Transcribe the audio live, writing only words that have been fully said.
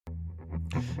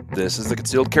This is the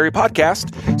Concealed Carry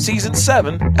Podcast, Season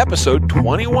 7, Episode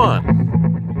 21.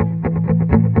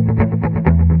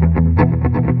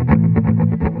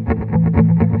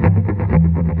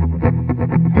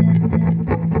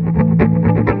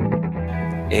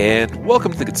 And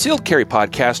welcome to the Concealed Carry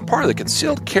Podcast, part of the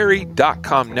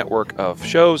ConcealedCarry.com network of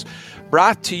shows,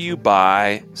 brought to you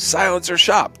by Silencer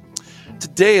Shop.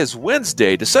 Today is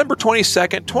Wednesday, December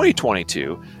 22nd,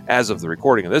 2022, as of the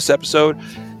recording of this episode,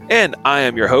 and I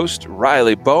am your host,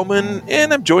 Riley Bowman,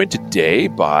 and I'm joined today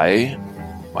by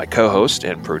my co-host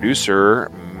and producer,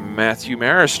 Matthew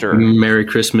Marister. Merry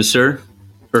Christmas, sir.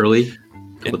 Early.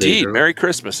 Indeed, Merry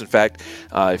Christmas. In fact,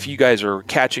 if you guys are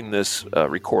catching this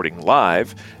recording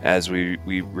live, as we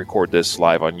record this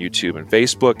live on YouTube and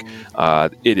Facebook,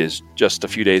 it is just a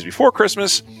few days before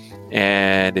Christmas.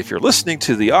 And if you're listening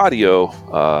to the audio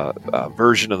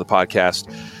version of the podcast,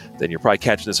 then you're probably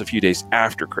catching this a few days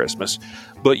after Christmas.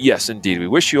 But yes, indeed, we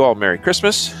wish you all Merry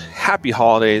Christmas, Happy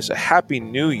Holidays, a Happy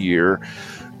New Year,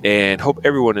 and hope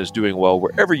everyone is doing well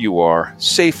wherever you are,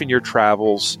 safe in your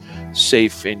travels,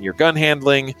 safe in your gun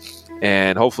handling,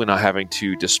 and hopefully not having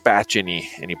to dispatch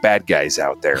any bad guys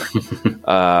out there.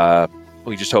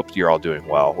 We just hope you're all doing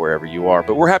well wherever you are.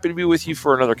 But we're happy to be with you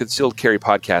for another Concealed Carry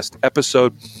Podcast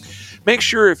episode. Make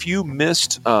sure if you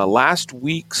missed last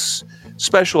week's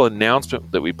special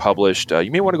announcement that we published, you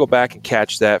may want to go back and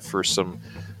catch that for some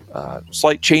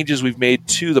slight changes we've made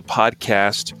to the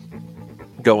podcast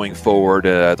going forward.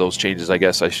 Those changes, I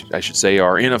guess I should say,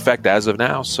 are in effect as of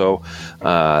now. So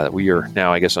we are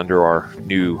now, I guess, under our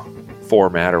new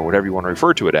format or whatever you want to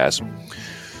refer to it as.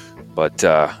 But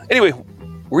anyway,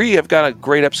 we have got a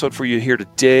great episode for you here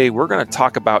today. We're going to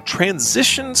talk about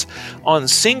transitions on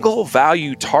single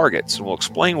value targets, and we'll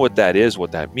explain what that is,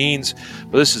 what that means.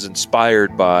 But this is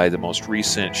inspired by the most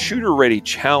recent Shooter Ready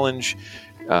Challenge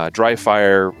dry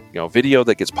fire video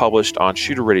that gets published on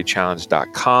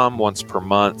shooterreadychallenge.com once per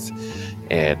month,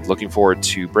 and looking forward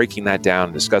to breaking that down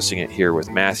and discussing it here with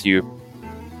Matthew.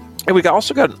 And we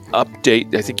also got an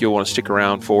update I think you'll want to stick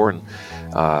around for, and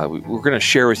we're going to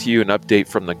share with you an update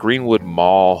from the Greenwood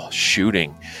Mall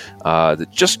shooting that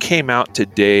just came out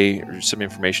today. Some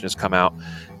information has come out,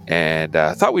 and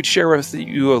I thought we'd share with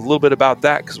you a little bit about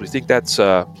that because we think that's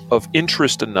of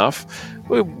interest enough.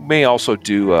 We may also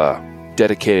do a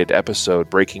dedicated episode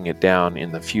breaking it down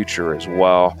in the future as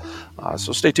well.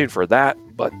 So stay tuned for that.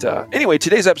 But anyway,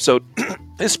 today's episode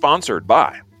is sponsored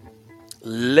by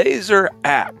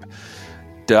LaserApp.com,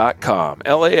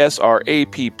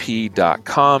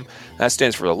 LASRAPP.com. That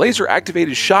stands for the Laser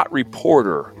Activated Shot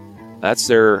Reporter. That's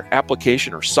their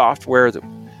application or software that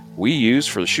we use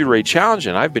for the Shooter Ready Challenge,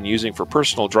 and I've been using for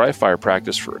personal dry fire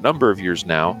practice for a number of years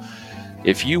now.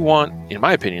 If you want, in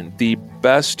my opinion, the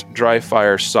best dry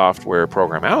fire software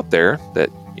program out there that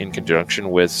in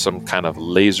conjunction with some kind of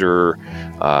laser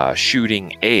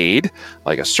shooting aid,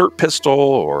 like a SIRT pistol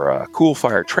or a Cool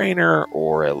Fire trainer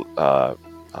or a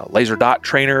laser dot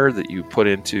trainer that you put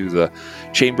into the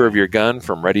chamber of your gun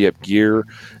from Ready Up Gear,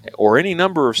 or any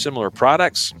number of similar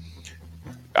products,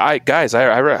 I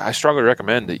strongly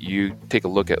recommend that you take a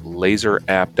look at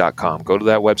laserapp.com. Go to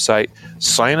that website,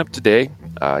 sign up today.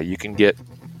 You can get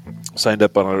signed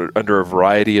up under a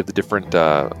variety of the different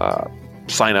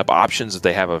sign-up options that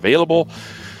they have available.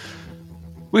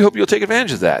 We hope you'll take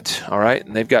advantage of that, all right?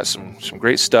 And they've got some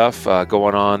great stuff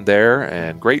going on there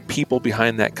and great people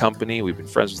behind that company. We've been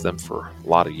friends with them for a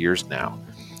lot of years now.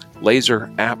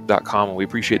 LaserApp.com, and we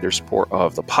appreciate their support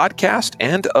of the podcast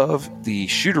and of the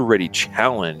Shooter Ready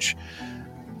Challenge.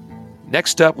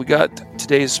 Next up, we got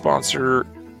today's sponsor,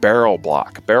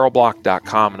 BarrelBlock.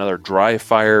 BarrelBlock.com, another dry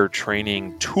fire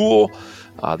training tool.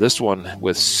 This one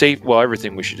with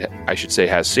everything I should say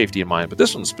has safety in mind, but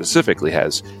this one specifically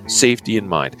has safety in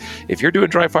mind. If you're doing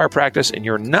dry fire practice and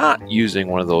you're not using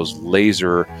one of those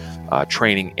laser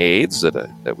training aids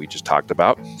that we just talked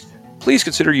about, please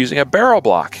consider using a barrel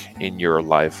block in your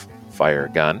live fire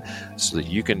gun so that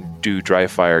you can do dry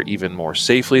fire even more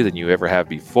safely than you ever have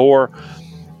before.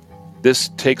 This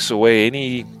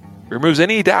removes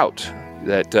any doubt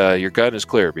that your gun is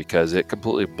clear, because it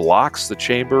completely blocks the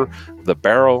chamber, the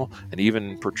barrel, and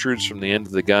even protrudes from the end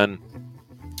of the gun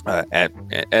at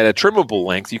a trimmable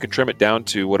length. You can trim it down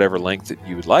to whatever length that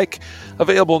you would like.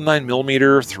 Available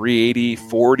 9mm, 380,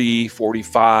 40,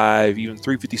 45, even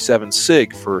 357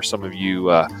 SIG for some of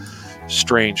you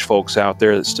strange folks out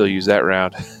there that still use that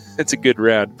round. It's a good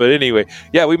round. But anyway,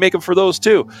 yeah, we make them for those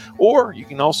too. Or you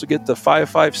can also get the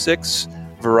 5.56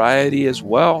 variety as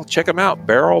well. Check them out.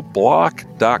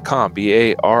 BarrelBlock.com.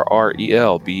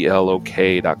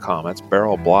 BarrelBlock.com. That's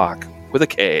BarrelBlock with a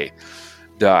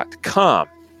K.com.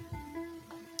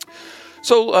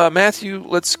 So, Matthew,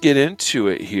 let's get into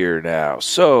it here now.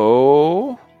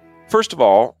 So, first of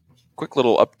all, quick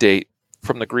little update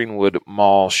from the Greenwood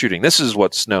Mall shooting. This is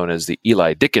what's known as the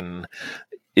Eli Dicken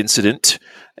incident.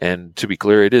 And to be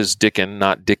clear, it is Dicken,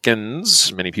 not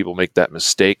Dickens. Many people make that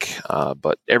mistake,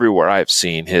 but everywhere I've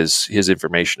seen, his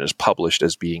information is published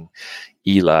as being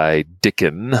Eli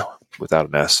Dicken without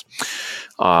an S.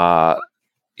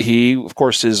 He, of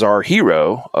course, is our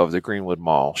hero of the Greenwood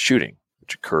Mall shooting,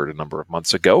 which occurred a number of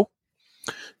months ago.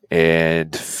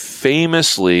 And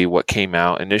famously, what came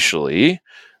out initially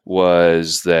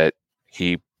was that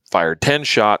he fired 10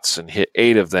 shots and hit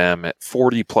 8 of them at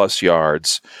 40-plus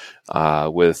yards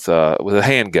with a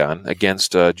handgun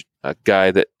against a guy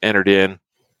that entered into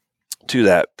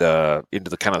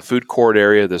the kind of food court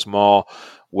area of this mall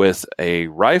with a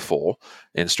rifle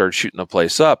and started shooting the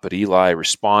place up. But Eli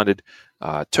responded,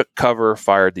 took cover,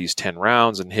 fired these 10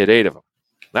 rounds, and hit 8 of them.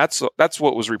 That's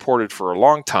what was reported for a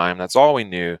long time. That's all we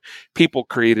knew. People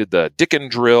created the Dicken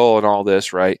drill and all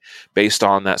this, right, based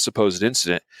on that supposed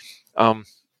incident.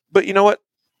 But you know what?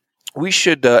 We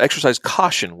should exercise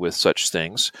caution with such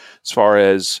things as far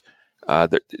as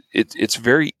it's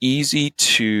very easy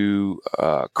to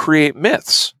create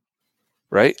myths,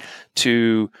 right?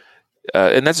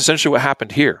 And that's essentially what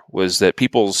happened here, was that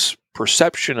people's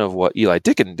perception of what Eli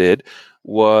Dicken did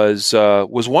was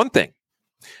one thing,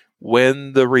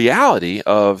 when the reality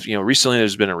of, recently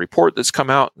there's been a report that's come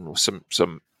out and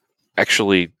some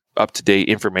actually up-to-date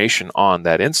information on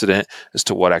that incident as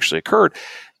to what actually occurred.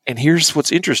 And here's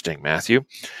what's interesting, Matthew.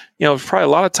 There's probably a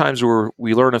lot of times where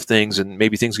we learn of things and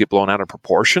maybe things get blown out of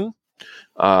proportion,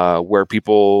 where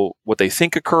people, what they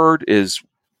think occurred is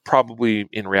probably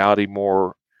in reality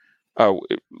more,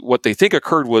 what they think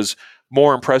occurred was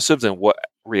more impressive than what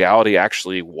reality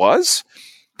actually was.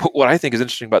 But what I think is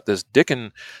interesting about this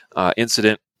Dicken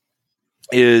incident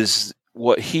is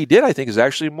what he did, I think, is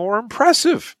actually more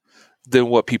impressive than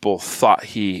what people thought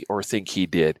he or think he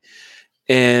did.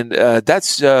 And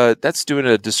that's doing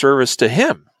a disservice to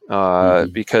him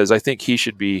because I think he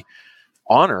should be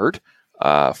honored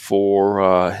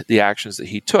for the actions that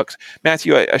he took.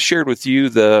 Matthew, I shared with you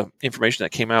the information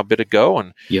that came out a bit ago,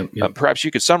 and Yep. Perhaps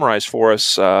you could summarize for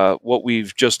us what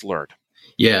we've just learned.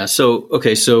 Yeah. So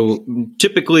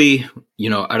typically,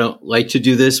 I don't like to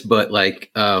do this, but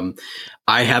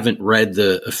I haven't read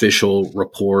the official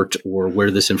report or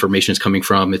where this information is coming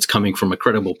from. It's coming from a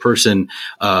credible person,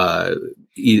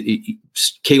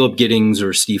 Caleb Giddings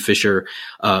or Steve Fisher,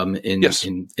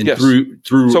 through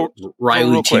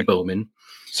Riley T. Bowman.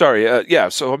 Sorry.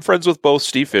 So I'm friends with both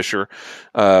Steve Fisher,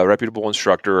 reputable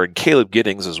instructor, and Caleb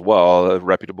Giddings as well, a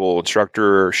reputable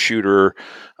instructor, shooter,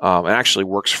 and actually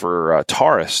works for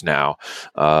Taurus now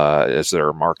as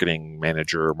their marketing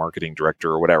manager, marketing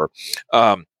director, or whatever.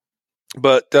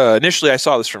 But initially I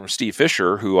saw this from Steve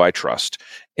Fisher, who I trust.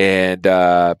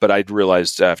 But I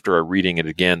realized after reading it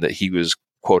again that he was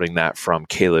quoting that from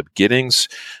Caleb Giddings,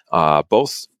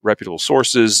 both reputable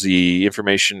sources. The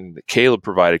information that Caleb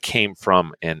provided came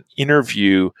from an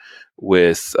interview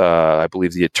with, I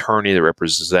believe, the attorney that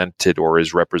represented or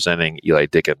is representing Eli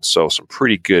Dicken. So some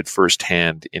pretty good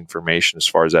firsthand information as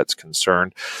far as that's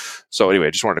concerned. So anyway,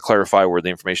 I just wanted to clarify where the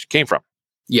information came from.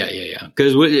 Yeah.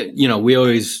 Because we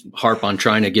always harp on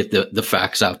trying to get the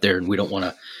facts out there, and we don't want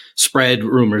to spread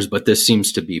rumors, but this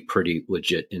seems to be pretty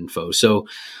legit info. So,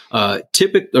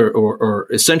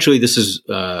 essentially, this is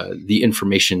the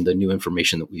information, the new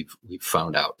information that we've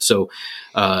found out. So,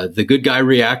 the good guy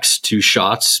reacts to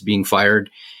shots being fired.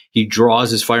 He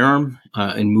draws his firearm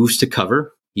and moves to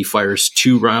cover. He fires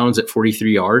 2 rounds at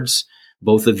 43 yards.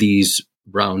 Both of these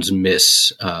rounds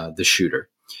miss the shooter.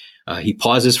 He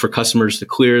pauses for customers to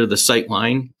clear the sight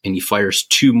line, and he fires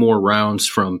 2 more rounds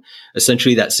from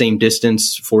essentially that same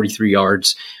distance, 43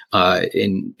 yards.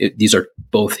 These are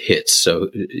both hits. So,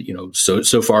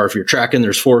 so far, if you're tracking,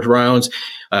 there's 4 rounds.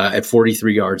 At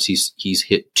 43 yards, he's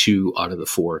hit 2 out of the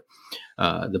 4.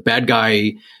 The bad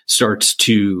guy starts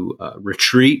to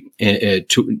retreat.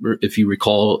 If you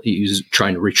recall, he was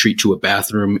trying to retreat to a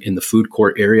bathroom in the food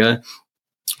court area.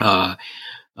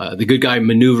 The good guy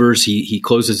maneuvers. He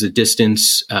closes the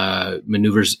distance,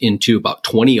 maneuvers into about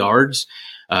 20 yards,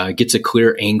 gets a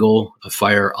clear angle of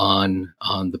fire on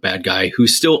the bad guy,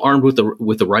 who's still armed with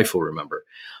the rifle. Remember,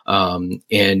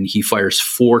 and he fires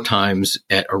 4 times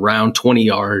at around 20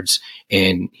 yards,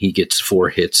 and he gets 4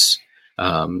 hits.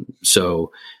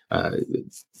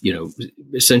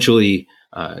 Essentially,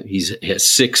 he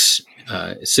has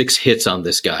 6 hits on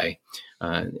this guy,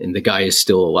 and the guy is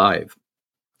still alive.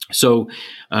 So,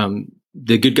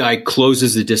 the good guy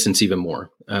closes the distance even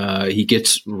more. He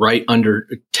gets right under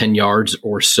 10 yards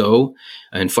or so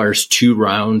and fires 2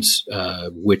 rounds,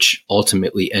 which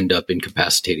ultimately end up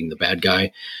incapacitating the bad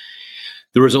guy.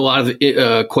 There was a lot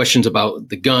of questions about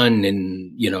the gun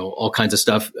and, all kinds of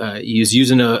stuff. He was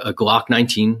using a Glock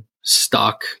 19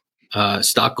 stock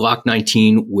Glock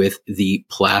 19 with the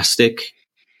plastic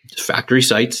factory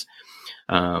sights.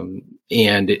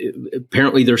 And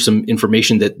apparently there's some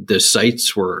information that the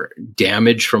sights were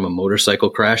damaged from a motorcycle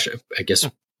crash, I guess,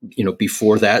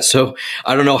 before that. So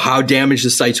I don't know how damaged the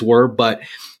sights were, but,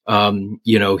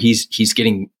 he's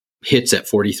getting hits at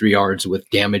 43 yards with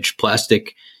damaged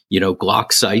plastic,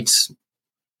 Glock sights.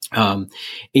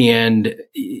 And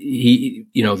he,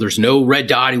 there's no red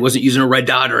dot. He wasn't using a red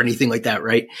dot or anything like that.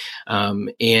 Right.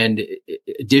 And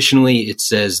additionally, it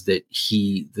says that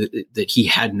he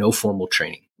had no formal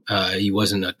training. He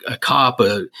wasn't a cop,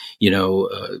 a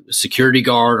security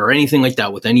guard or anything like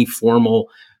that with any formal,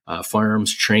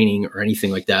 firearms training or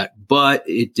anything like that. But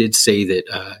it did say that,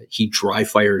 he dry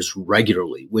fires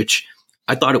regularly, which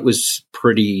I thought it was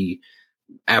pretty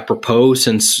apropos,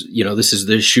 since this is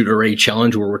the Shooter Ray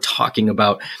Challenge where we're talking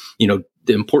about the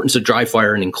importance of dry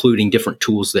fire and including different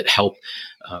tools that help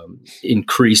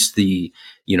increase the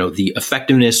the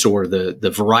effectiveness or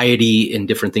the variety and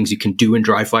different things you can do in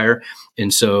dry fire.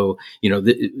 And so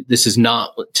this is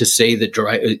not to say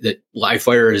that live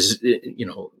fire is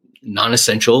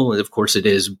non-essential. Of course it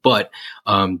is, but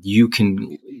you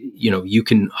can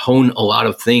hone a lot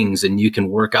of things and you can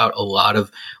work out a lot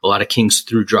of kinks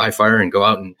through dry fire and go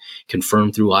out and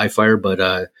confirm through live fire.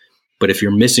 But if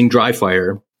you're missing dry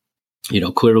fire,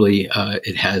 clearly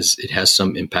it has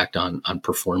some impact on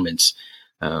performance.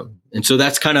 And so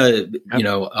that's kind of,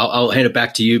 I'll hand it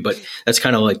back to you, but that's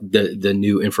kind of like the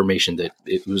new information that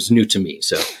it was new to me.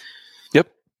 So.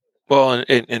 Well,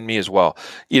 and me as well.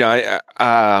 We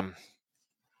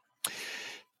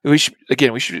should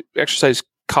exercise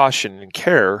caution and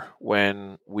care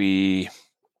when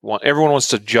everyone wants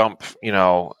to jump,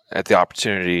 at the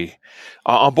opportunity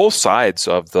on both sides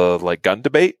of the gun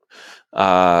debate.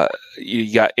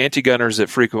 You got anti-gunners that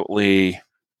frequently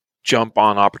jump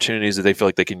on opportunities that they feel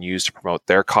like they can use to promote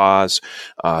their cause.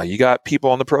 You got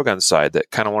people on the pro-gun side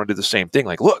that kind of want to do the same thing.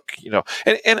 Like, look,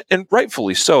 and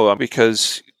rightfully so,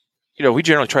 because we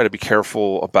generally try to be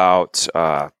careful about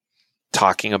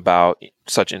talking about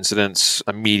such incidents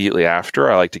immediately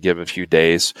after. I like to give a few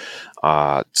days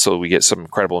so we get some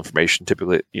credible information,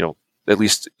 typically, at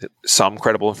least some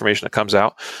credible information that comes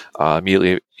out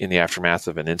immediately in the aftermath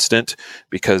of an incident,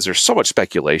 because there's so much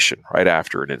speculation right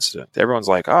after an incident. Everyone's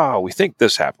like, oh, we think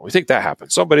this happened. We think that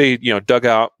happened. Somebody, dug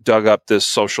up this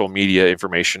social media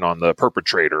information on the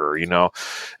perpetrator,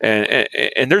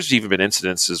 and there's even been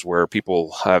incidences where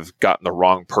people have gotten the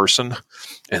wrong person,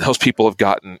 and those people have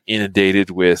gotten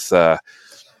inundated with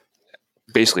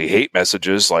basically hate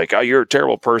messages like, oh, you're a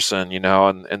terrible person,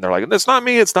 and they're like, it's not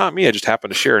me. I just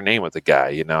happened to share a name with the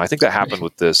guy. I think that happened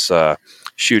with this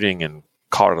shooting in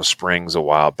Colorado Springs a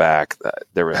while back.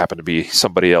 There happened to be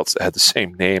somebody else that had the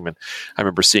same name. And I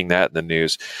remember seeing that in the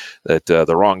news, that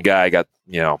the wrong guy got,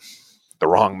 the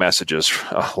wrong messages,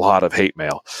 a lot of hate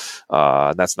mail.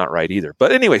 And that's not right either.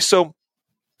 But anyway, so,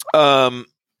 we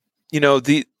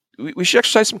should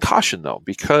exercise some caution though,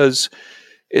 because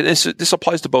this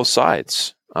applies to both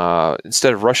sides.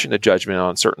 Instead of rushing to judgment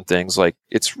on certain things,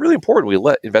 it's really important we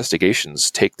let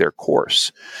investigations take their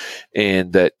course,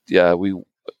 and that we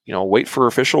wait for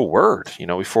official word,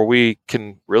 before we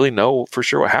can really know for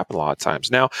sure what happened a lot of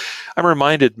times. Now, I'm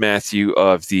reminded, Matthew,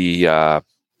 of the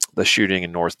shooting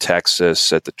in North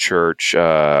Texas at the church.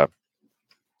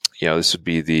 This would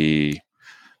be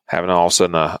having all of a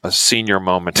sudden a senior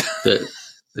moment.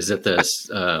 Is it this?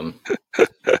 Why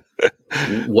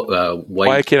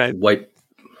can't I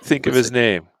think of his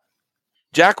name?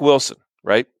 Jack Wilson,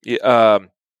 right?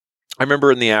 I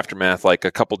remember in the aftermath, a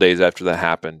couple days after that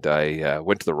happened, I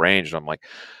went to the range, and I'm like,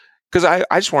 because I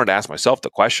just wanted to ask myself the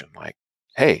question,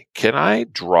 hey, can I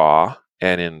draw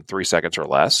and in 3 seconds or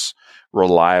less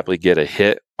reliably get a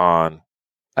hit on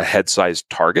a head-sized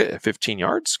target at 15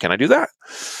 yards? Can I do that?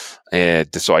 And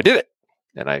so I did it.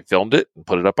 And I filmed it and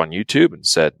put it up on YouTube and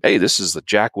said, hey, this is the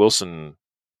Jack Wilson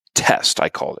test, I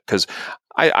called it, because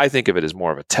I think of it as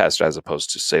more of a test as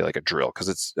opposed to, say, like a drill. Because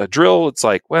it's a drill, it's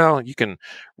like, well, you can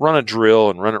run a drill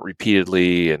and run it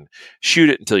repeatedly and shoot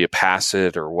it until you pass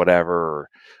it or whatever.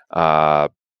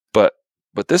 But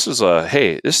this is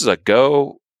this is a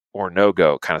go or no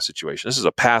go kind of situation. This is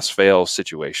a pass-fail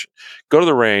situation. Go to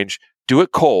the range, do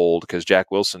it cold, because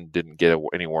Jack Wilson didn't get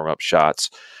any warm-up shots,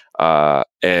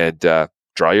 and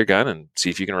draw your gun and see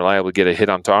if you can reliably get a hit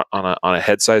on a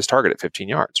head-sized target at 15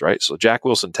 yards, right? So Jack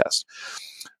Wilson test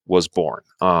was born.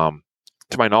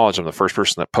 To my knowledge, I'm the first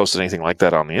person that posted anything like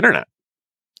that on the internet.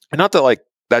 And not that like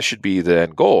that should be the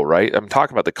end goal, right? I'm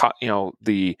talking about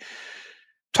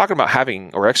talking about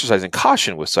having or exercising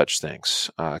caution with such things,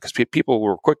 because people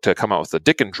were quick to come out with the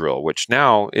Dickon drill, which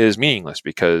now is meaningless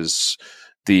because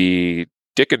the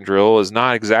Dickon drill is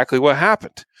not exactly what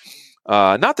happened.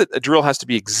 Not that a drill has to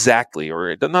be exactly,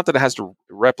 or not that it has to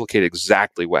replicate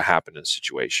exactly what happened in a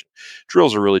situation.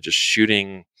 Drills are really just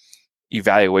shooting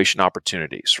evaluation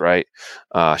opportunities, right?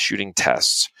 Shooting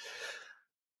tests.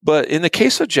 But in the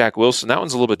case of Jack Wilson, that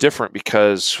one's a little bit different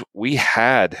because we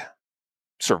had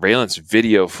surveillance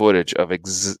video footage of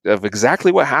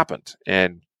exactly what happened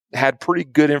and had pretty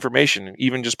good information,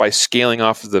 even just by scaling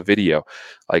off of the video.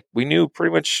 Like, we knew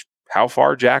pretty much how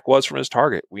far Jack was from his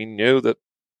target. We knew that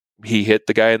he hit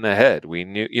the guy in the head. We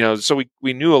knew, so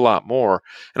we knew a lot more,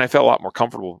 and I felt a lot more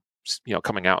comfortable,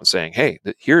 coming out and saying, hey,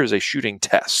 here is a shooting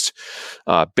test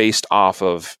based off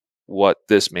of what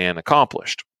this man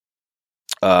accomplished.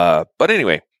 But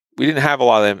anyway, we didn't have a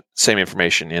lot of the same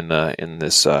information in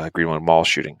this Greenwood Mall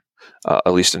shooting,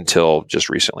 at least until just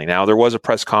recently. Now, there was a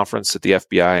press conference that the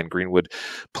FBI and Greenwood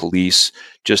Police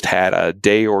just had a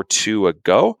day or two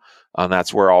ago.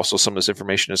 That's where also some of this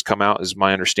information has come out, is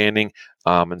my understanding.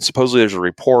 And supposedly there's a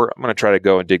report. I'm going to try to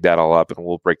go and dig that all up, and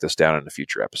we'll break this down in a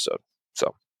future episode.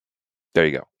 So there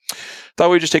you go.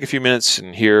 Thought we'd just take a few minutes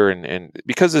and hear, and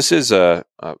because this is I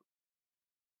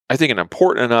think an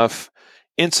important enough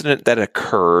incident that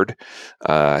occurred,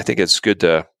 I think it's good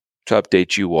to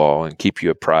update you all and keep you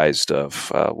apprised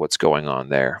of what's going on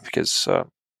there, because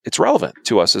it's relevant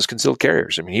to us as concealed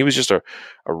carriers. I mean, he was just a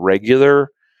regular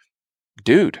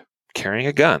dude carrying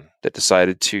a gun that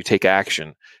decided to take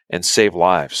action and save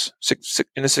lives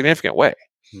in a significant way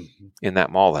in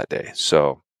that mall that day.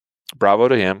 So bravo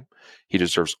to him. He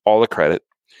deserves all the credit,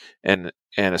 and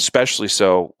especially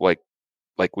so, like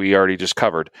we already just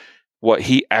covered, what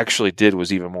he actually did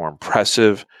was even more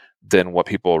impressive than what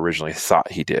people originally thought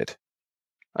he did.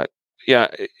 And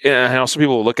I know some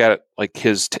people will look at it like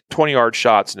his 20-yard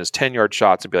shots and his 10-yard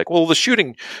shots and be like, well, the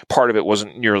shooting part of it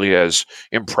wasn't nearly as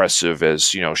impressive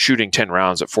as, shooting 10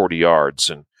 rounds at 40 yards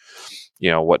and,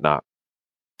 whatnot.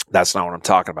 That's not what I'm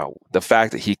talking about. The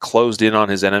fact that he closed in on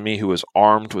his enemy, who was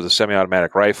armed with a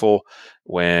semi-automatic rifle,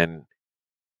 when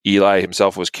Eli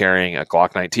himself was carrying a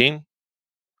Glock 19,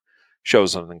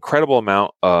 shows an incredible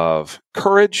amount of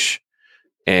courage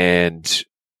and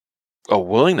a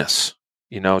willingness,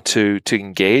 to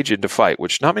engage and to fight,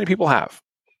 which not many people have.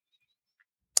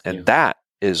 And that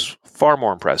is far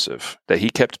more impressive, that he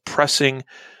kept pressing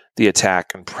the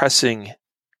attack and pressing,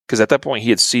 because at that point he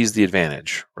had seized the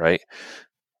advantage, right?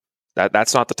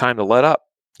 That's not the time to let up.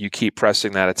 You keep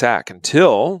pressing that attack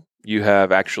until you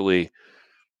have actually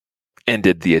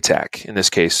ended the attack. In this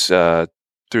case,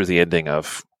 through the ending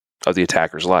of the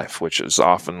attacker's life, which is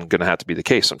often going to have to be the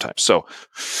case sometimes. So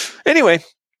anyway,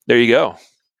 there you go.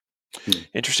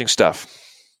 Interesting stuff.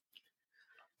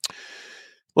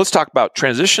 Let's talk about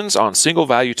transitions on single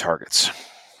value targets.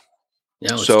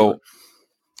 Yeah, let's do it.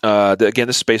 Again,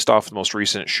 this is based off the most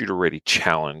recent Shooter Ready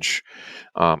Challenge.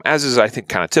 As is, I think,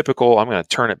 kind of typical. I'm going to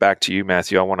turn it back to you,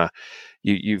 Matthew. I want to.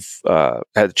 You've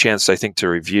had the chance, I think, to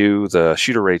review the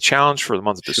Shooter Ready Challenge for the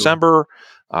month of December.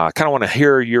 Kind of want to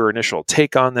hear your initial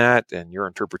take on that and your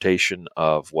interpretation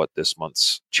of what this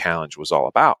month's challenge was all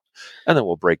about. And then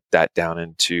we'll break that down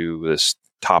into this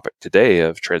topic today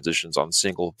of transitions on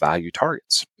single value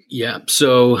targets. Yeah.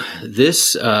 So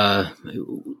this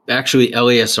actually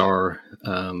LASR,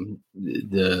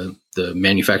 the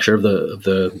manufacturer of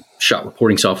the shot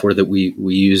reporting software that we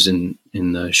use in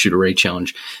the Shooter Ready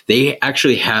Challenge, they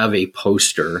actually have a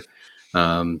poster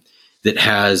that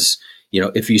has,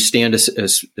 if you stand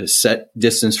a set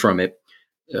distance from it,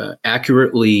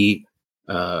 accurately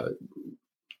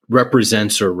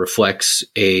represents or reflects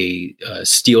a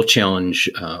Steel Challenge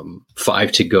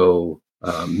 5 to go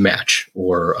match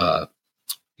or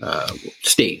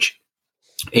stage.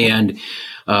 And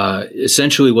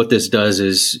essentially what this does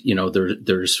is,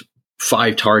 there's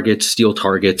 5 targets, steel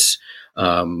targets,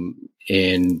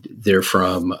 and they're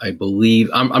from, I believe,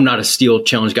 I'm not a Steel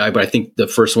Challenge guy, but I think the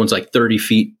first one's like 30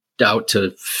 feet out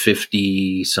to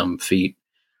 50 some feet.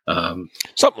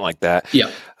 Something like that.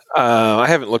 Yeah. I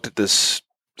haven't looked at this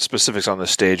specifics on the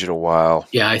stage in a while.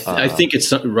 Yeah, I think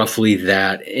it's roughly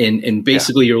that. And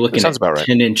basically you're looking at right.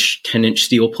 10-inch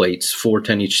steel plates, 4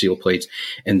 10-inch steel plates.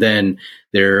 And then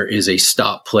there is a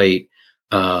stop plate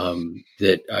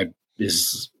that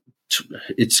is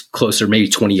it's closer, maybe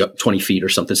 20 feet or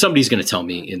something. Somebody's going to tell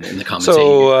me in the comments.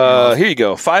 So here you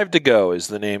go. 5 to go is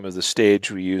the name of the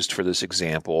stage we used for this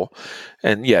example.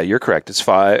 And yeah, you're correct. It's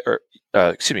 4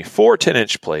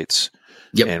 10-inch plates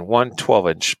and one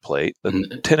 12-inch plate. The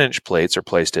 10-inch plates are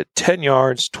placed at 10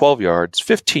 yards, 12 yards,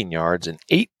 15 yards, and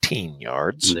 18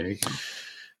 yards. There you go.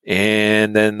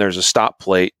 And then there's a stop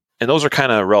plate. And those are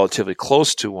kind of relatively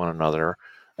close to one another.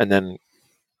 And then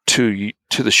to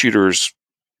the shooter's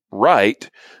right,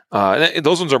 and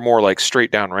those ones are more like straight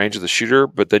down range of the shooter,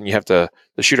 but then the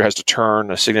shooter has to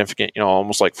turn a significant,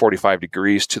 almost like 45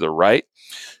 degrees to the right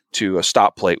to a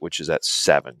stop plate, which is at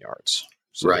 7 yards.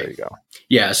 So right. There you go.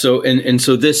 Yeah. So,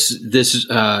 so this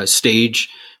stage,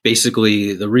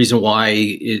 basically the reason why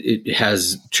it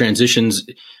has transitions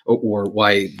or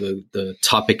why the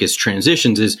topic is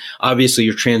transitions is obviously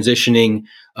you're transitioning.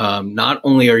 Not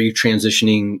only are you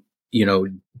transitioning,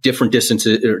 different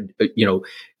distances or,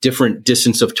 different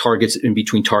distance of targets in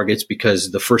between targets,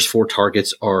 because the first 4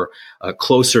 targets are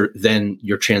closer than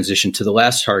your transition to the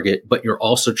last target, but you're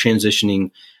also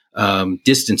transitioning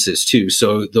distances too.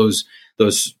 So those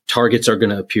targets are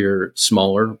going to appear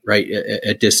smaller, right,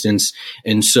 at distance.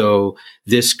 And so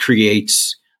this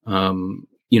creates,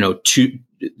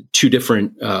 two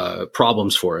different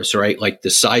problems for us, right? Like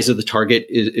the size of the target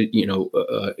is,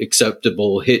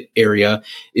 acceptable hit area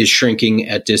is shrinking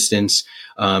at distance,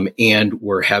 and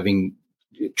we're having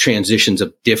transitions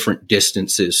of different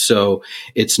distances. So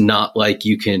it's not like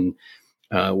you can,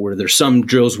 where there's some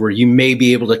drills where you may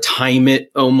be able to time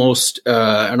it almost.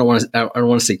 I don't want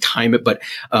to say time it, but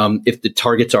if the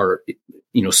targets are,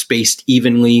 spaced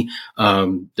evenly,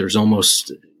 there's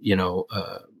almost,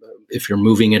 if you're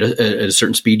moving at a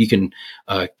certain speed, you can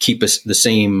keep the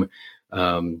same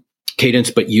cadence,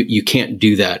 but you can't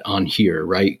do that on here,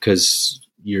 right? Because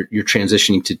you're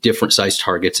transitioning to different size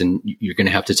targets, and you're going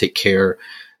to have to take care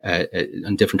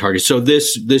on different targets. So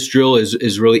this drill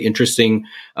is really interesting.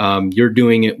 You're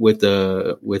doing it with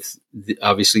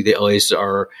obviously the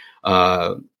LASR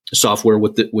software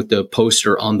with the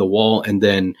poster on the wall, and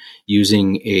then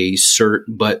using a SIRT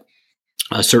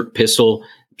pistol,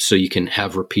 so you can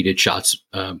have repeated shots.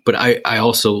 But I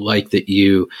also like that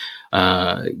you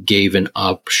gave an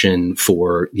option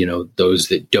for, those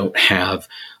that don't have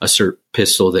a SIRT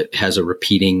pistol that has a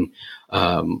repeating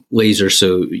laser.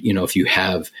 So, if you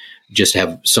have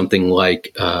something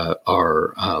like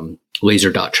our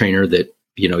laser dot trainer that,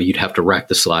 you'd have to rack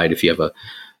the slide if you have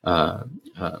a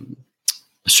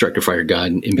striker fire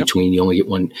gun in between. You only get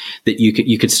one, that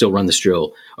you could still run this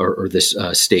drill or this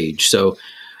stage. So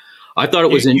I thought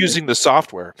it was using the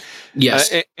software.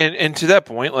 Yes. And to that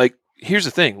point, like, here's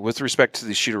the thing with respect to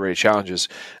these shooter ready challenges.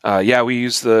 We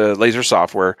use the laser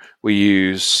software. We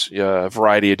use a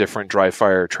variety of different dry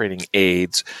fire training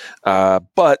aids.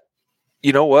 But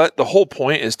you know what? The whole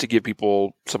point is to give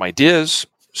people some ideas,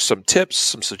 some tips,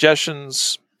 some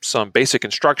suggestions, some basic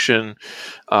instruction,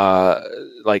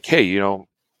 like, hey,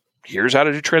 here's how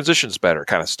to do transitions better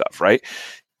kind of stuff, right?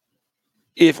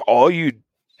 If all you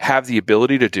have the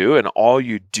ability to do and all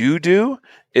you do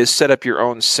is set up your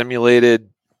own simulated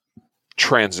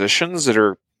transitions it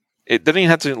doesn't even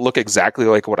have to look exactly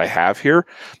like what I have here,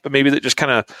 but maybe that just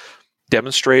kind of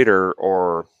demonstrate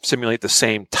or simulate the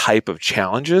same type of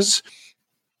challenges.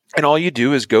 And all you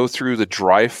do is go through the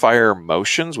dry fire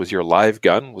motions with your live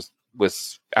gun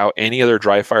without any other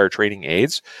dry fire training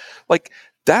aids. Like,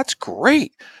 that's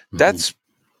great. Mm-hmm.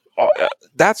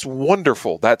 That's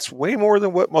wonderful. That's way more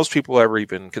than what most people ever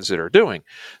even consider doing.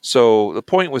 So the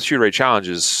point with Shooter Ready Challenge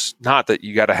is not that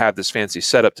you got to have this fancy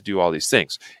setup to do all these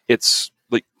things. It's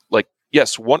like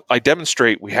yes, I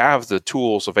demonstrate we have the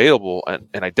tools available,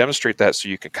 and I demonstrate that so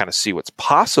you can kind of see what's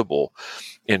possible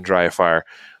in dry fire.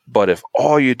 But if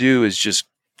all you do is just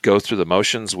go through the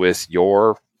motions with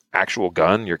your actual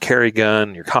gun, your carry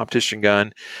gun, your competition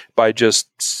gun, by just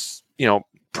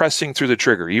pressing through the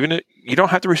trigger, you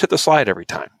don't have to reset the slide every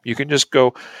time. You can just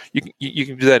go, you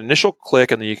can do that initial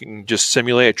click, and then you can just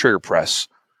simulate a trigger press.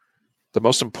 The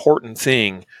most important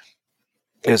thing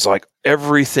is like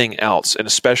everything else, and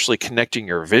especially connecting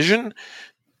your vision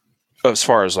as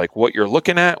far as like what you're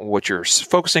looking at, what you're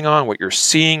focusing on, what you're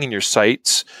seeing in your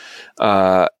sights,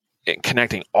 and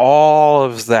connecting all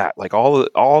of that, like all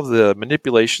the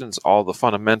manipulations, all the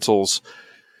fundamentals.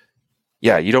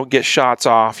 Yeah, you don't get shots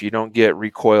off, you don't get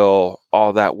recoil,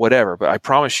 all that, whatever. But I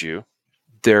promise you,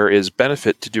 there is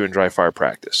benefit to doing dry fire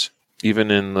practice, even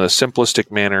in the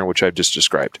simplistic manner which I've just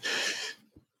described.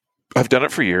 I've done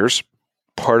it for years.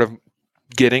 Part of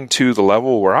getting to the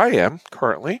level where I am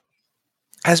currently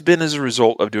has been as a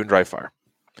result of doing dry fire.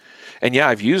 And yeah,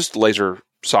 I've used laser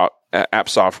app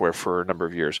software for a number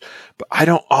of years, but I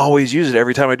don't always use it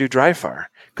every time I do dry fire.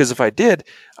 Because if I did,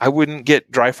 I wouldn't get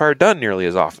dry fire done nearly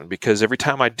as often, because every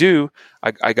time I do,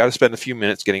 I got to spend a few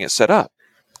minutes getting it set up.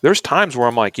 There's times where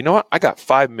I'm like, you know what? I got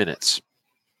 5 minutes.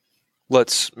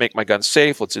 Let's make my gun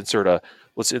safe. Let's insert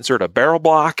a barrel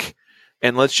block,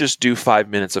 and let's just do 5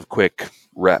 minutes of quick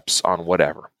reps on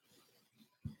whatever.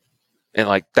 And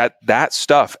like that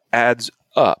stuff adds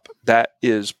up. That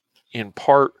is in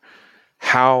part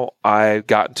how I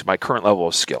got into my current level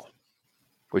of skill,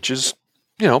 which is,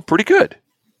 pretty good.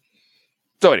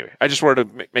 So anyway, I just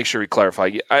wanted to make sure we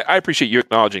clarify. I appreciate you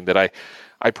acknowledging that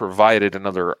I provided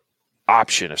another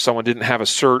option. If someone didn't have a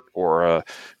cert or a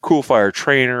Coolfire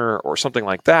trainer or something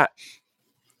like that,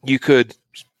 you could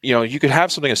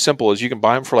have something as simple as you can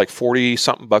buy them for like 40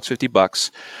 something bucks,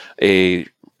 $50,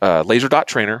 a laser dot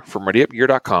trainer from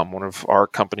readyupgear.com, one of our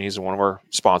companies and one of our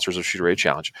sponsors of Shooter Ready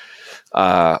Challenge.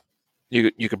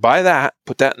 You could buy that,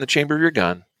 put that in the chamber of your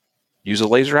gun, use a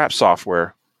laser app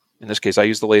software. In this case, I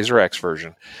use the Laser X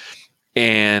version,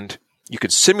 and you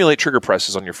could simulate trigger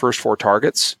presses on your first 4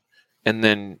 targets, and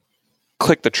then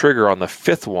click the trigger on the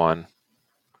 5th one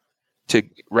to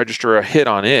register a hit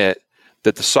on it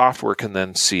that the software can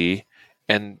then see,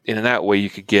 and in that way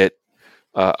you could get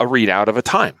a readout of a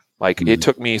time. Like it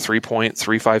took me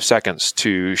 3.35 seconds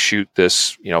to shoot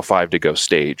this, 5 to go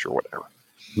stage or whatever.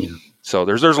 Yeah. So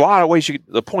there's a lot of ways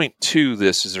the point to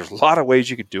this is there's a lot of ways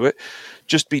you could do it.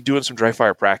 Just be doing some dry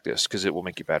fire practice, because it will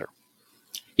make you better.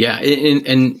 Yeah.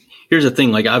 And here's the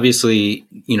thing, like obviously,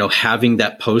 having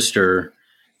that poster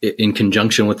in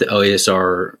conjunction with the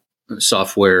LASR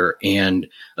software and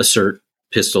a cert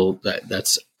pistol,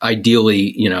 that's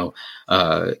ideally,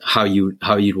 how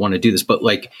you'd want to do this. But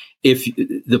like, if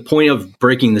the point of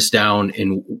breaking this down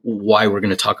and why we're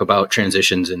going to talk about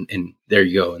transitions, and there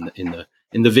you go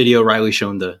in the video, Riley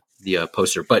shown the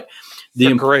poster, but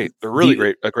they're great. They're really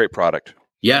great. A great product.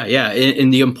 Yeah. Yeah.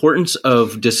 And the importance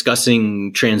of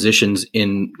discussing transitions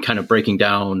in kind of breaking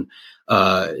down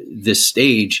this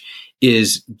stage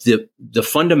is the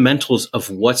fundamentals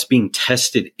of what's being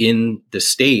tested in the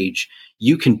stage.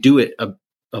 You can do it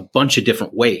a bunch of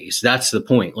different ways. That's the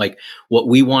point. Like what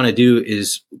we want to do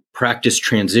is practice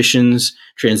transitions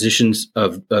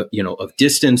of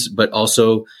distance, but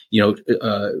also,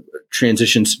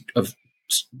 transitions of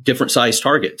different size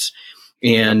targets.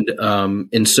 And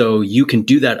so you can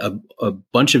do that a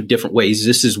bunch of different ways.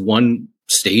 This is one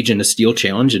stage in a steel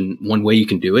challenge and one way you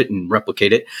can do it and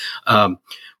replicate it.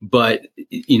 But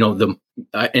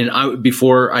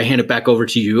before I hand it back over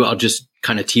to you, I'll just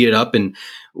kind of tee it up. And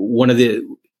one of the,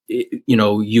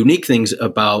 unique things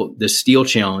about the steel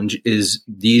challenge is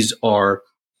these are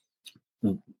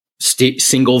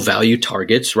single value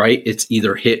targets, right? It's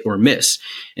either hit or miss.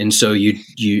 And so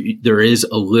there is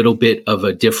a little bit of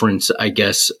a difference, I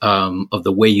guess, of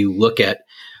the way you look at,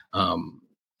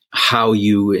 how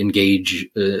you engage,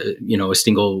 a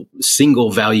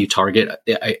single value target,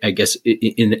 I guess,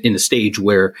 in a stage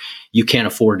where you can't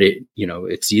afford it.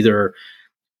 It's either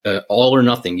all or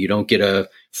nothing. You don't get a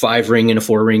 5 ring and a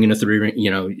 4 ring and a 3 ring.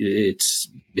 It's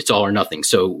all or nothing.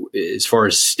 So as far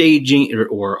as staging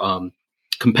or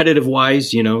competitive wise,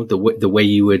 the way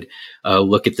you would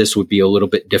look at this would be a little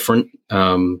bit different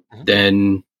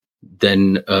than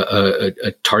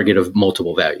a target of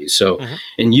multiple values. So,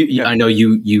 and I know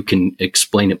you can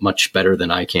explain it much better than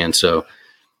I can. So,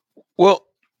 well,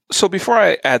 so before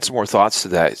I add some more thoughts to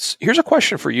that, here's a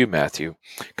question for you, Matthew,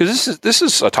 because this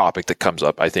is a topic that comes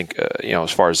up, I think,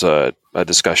 as far as a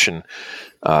discussion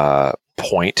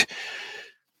point.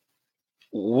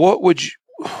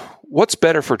 What's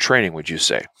better for training, would you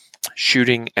say?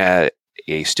 Shooting at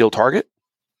a steel target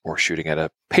or shooting at a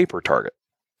paper target?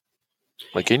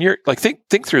 Like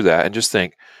think through that and just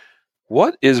think,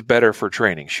 what is better for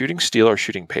training, shooting steel or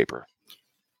shooting paper?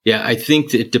 Yeah, I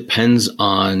think it depends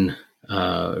on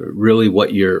really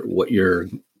what you're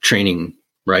training,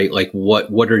 right? Like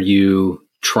what are you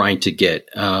trying to get?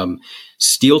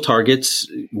 Steel targets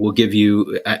will give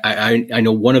you, I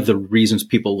know one of the reasons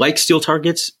people like steel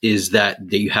targets is that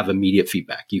you have immediate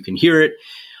feedback. You can hear it.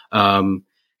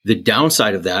 The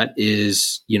downside of that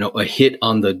is, a hit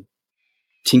on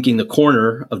tinking the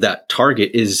corner of that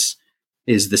target is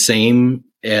the same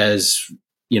as,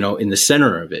 in the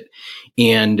center of it.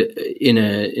 And in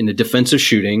a defensive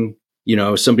shooting,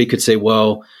 somebody could say,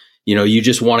 well, you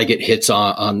just want to get hits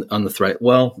on the threat.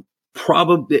 Well,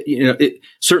 probably,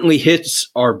 certainly hits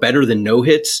are better than no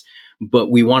hits,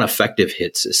 but we want effective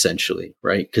hits essentially,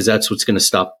 right? Because that's what's going to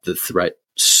stop the threat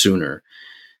sooner.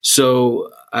 So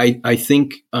I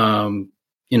think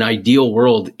in ideal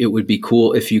world, it would be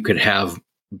cool if you could have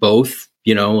both,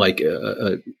 like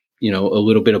a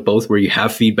little bit of both where you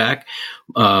have feedback.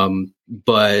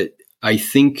 But I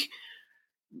think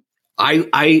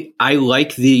I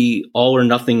like the all or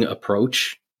nothing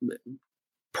approach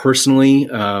personally,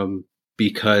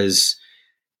 because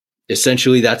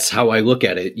essentially that's how I look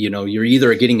at it. You're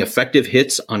either getting effective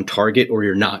hits on target or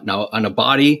you're not. Now on a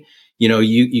body,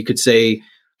 you could say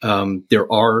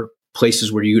there are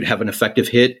places where you would have an effective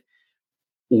hit,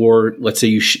 or let's say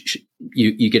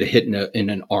you get a hit in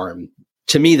an arm.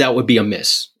 To me, that would be a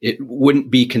miss. It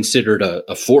wouldn't be considered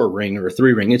a 4 ring or a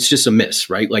 3 ring. It's just a miss,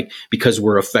 right? Like, because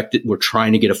we're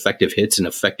trying to get effective hits, and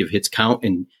effective hits count,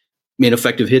 and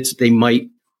ineffective hits, they might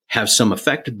have some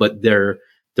effect, but they're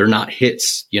not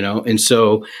hits, And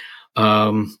so,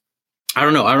 I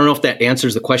don't know. I don't know if that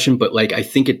answers the question, but like, I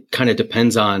think it kind of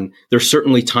depends on, there's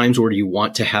certainly times where you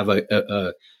want to have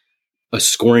a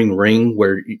scoring ring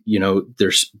where,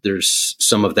 there's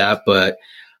some of that, but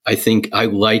I think I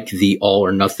like the all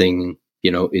or nothing,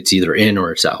 it's either in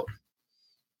or it's out.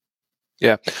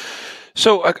 Yeah.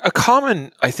 So a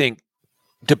common, I think,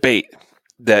 debate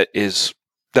that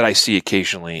I see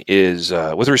occasionally is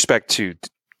with respect to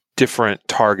different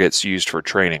targets used for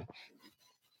training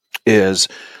is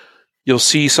you'll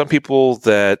see some people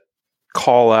that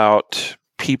call out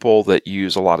people that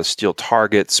use a lot of steel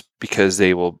targets because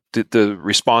the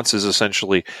response is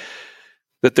essentially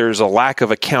that there's a lack of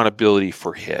accountability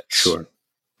for hits. Sure.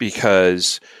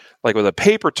 Because like with a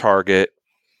paper target,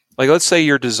 like let's say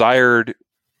your desired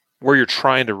where you're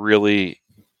trying to really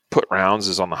put rounds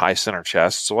is on the high center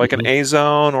chest. So like an A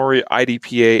zone or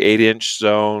IDPA 8-inch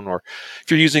zone, or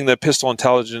if you're using the Pistol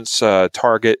Intelligence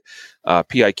target,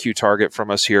 PIQ target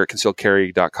from us here at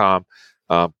concealedcarry.com,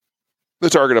 the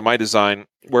target of my design,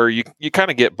 where you kind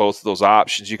of get both of those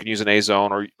options. You can use an A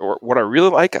zone or what I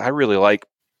really like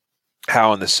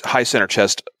how in this high center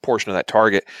chest portion of that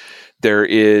target, there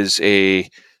is a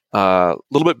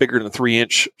little bit bigger than a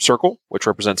 3-inch circle, which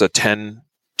represents a 10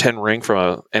 ring from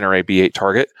a NRA B8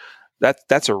 target.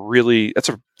 That's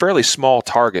a fairly small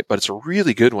target, but it's a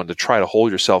really good one to try to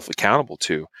hold yourself accountable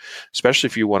to, especially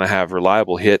if you want to have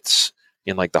reliable hits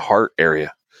in like the heart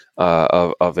area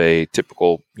of a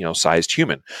typical sized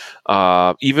human.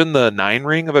 Even the 9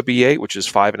 ring of a B8, which is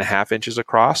 5.5 inches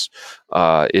across,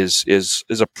 is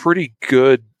a pretty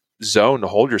good zone to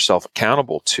hold yourself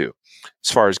accountable to,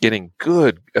 as far as getting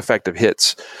good effective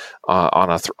hits on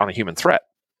a human threat.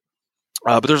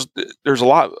 But there's a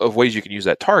lot of ways you can use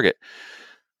that target.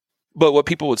 But what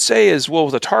people would say is, well,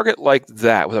 with a target like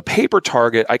that, with a paper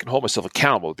target, I can hold myself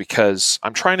accountable because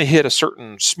I'm trying to hit a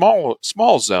certain small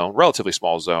zone, relatively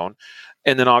small zone.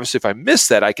 And then obviously if I miss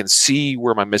that, I can see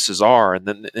where my misses are. And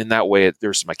then in that way,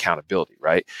 there's some accountability,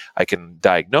 right? I can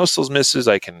diagnose those misses.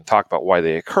 I can talk about why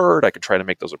they occurred. I can try to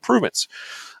make those improvements.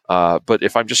 But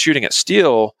if I'm just shooting at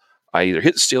steel, I either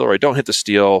hit the steel or I don't hit the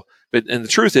steel. And the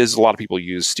truth is, a lot of people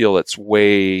use steel that's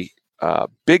way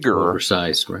bigger,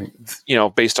 oversized, right?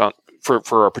 Based on for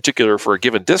a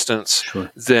given distance,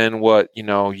 sure, than what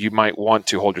you might want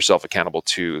to hold yourself accountable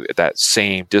to at that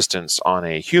same distance on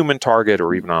a human target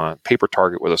or even on a paper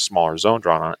target with a smaller zone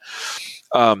drawn on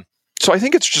it. So I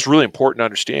think it's just really important to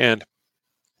understand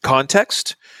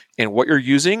context and what you're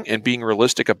using and being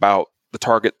realistic about the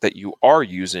target that you are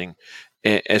using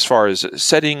as far as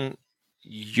setting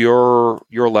your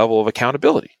level of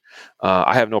accountability.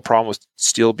 I have no problem with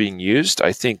steel being used.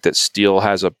 I think that steel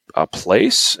has a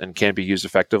place and can be used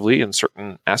effectively in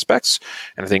certain aspects.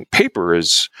 And I think paper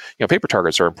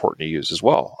targets are important to use as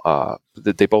well.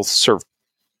 They both serve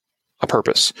a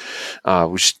purpose.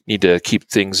 We just need to keep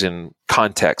things in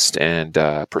context and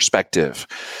perspective.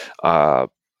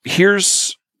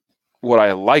 Here's what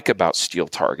I like about steel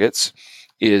targets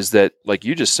is that, like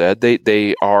you just said,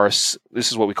 they are, this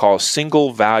is what we call a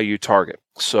single value target.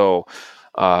 So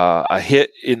a hit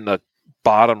in the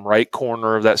bottom right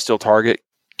corner of that steel target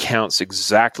counts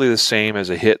exactly the same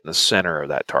as a hit in the center of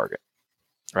that target,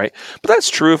 right? But that's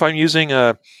true if I'm using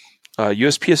a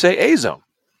USPSA A zone.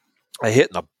 A hit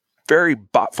in the very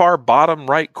far bottom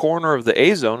right corner of the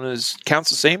A zone counts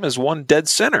the same as one dead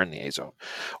center in the A zone.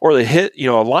 Or the hit,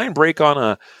 a line break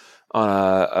on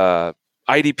a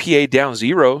IDPA down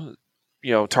 0,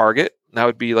 target. That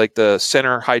would be like the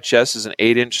center high chest is an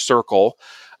 8-inch circle.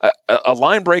 A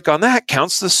line break on that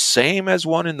counts the same as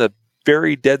one in the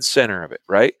very dead center of it,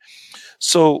 right?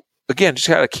 So again, just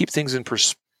got to keep things in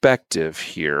perspective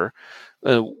here.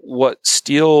 What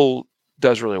steel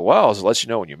does really well is it lets you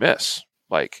know when you miss.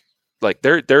 Like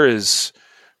there is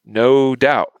no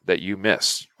doubt that you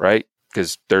miss, right?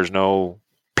 Because there's no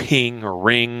ping or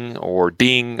ring or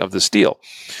ding of the steel.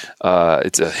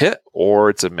 It's a hit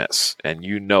or it's a miss, and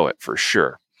you know it for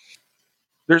sure.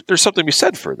 there's something to be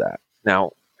said for that.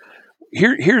 Now,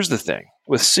 here's the thing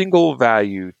with single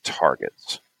value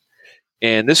targets,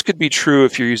 and this could be true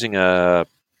if you're using a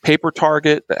paper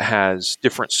target that has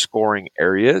different scoring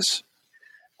areas.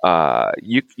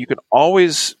 You can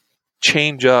always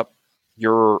change up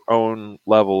your own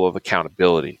level of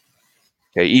accountability.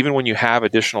 Okay, even when you have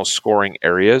additional scoring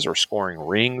areas or scoring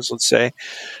rings, let's say,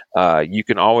 you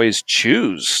can always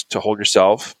choose to hold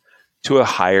yourself to a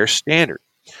higher standard.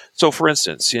 So, for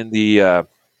instance, in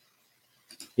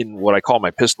what I call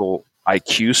my pistol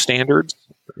IQ standards,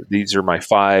 these are my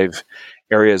 5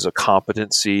 areas of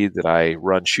competency that I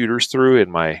run shooters through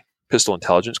in my pistol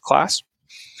intelligence class.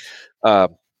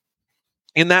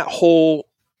 In that whole,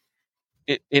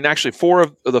 in actually 4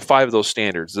 of the 5 of those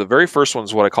standards, the very first one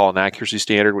is what I call an accuracy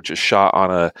standard, which is shot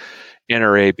on a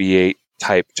NRA B8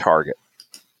 type target.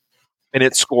 And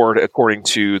it's scored according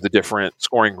to the different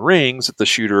scoring rings that the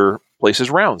shooter places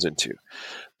rounds into.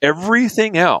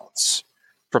 Everything else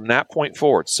from that point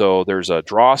forward, so there's a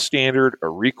draw standard, a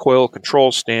recoil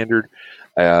control standard,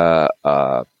 a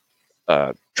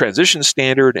transition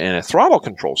standard, and a throttle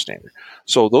control standard.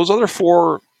 So those other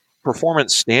 4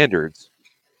 performance standards,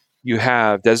 you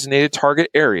have designated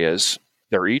target areas.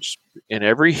 They're each, in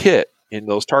every hit in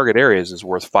those target areas is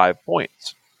worth 5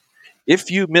 points.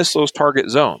 If you miss those target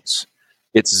zones,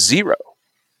 it's 0.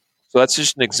 So that's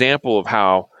just an example of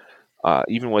how,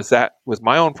 even with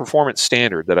my own performance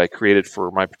standard that I created for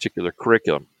my particular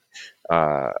curriculum,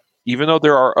 even though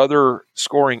there are other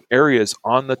scoring areas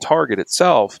on the target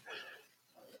itself,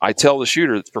 I tell the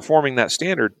shooter that's performing that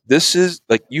standard, this is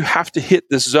like, you have to hit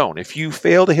this zone. If you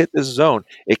fail to hit this zone,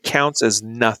 it counts as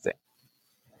nothing.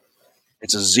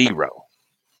 It's a 0.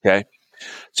 Okay.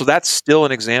 So that's still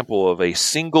an example of a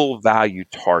single value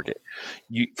target.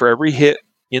 For every hit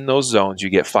in those zones, you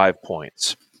get 5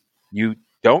 points. You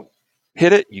don't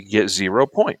hit it, you get 0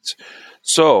 points.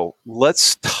 So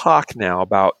let's talk now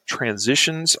about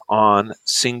transitions on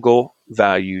single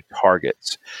value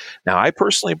targets. Now, I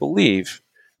personally believe,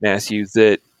 Matthew,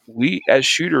 that we as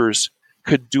shooters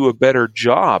could do a better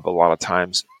job a lot of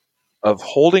times of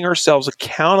holding ourselves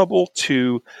accountable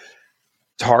to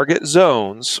target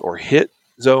zones or hit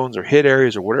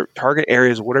areas or whatever, target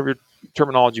areas, whatever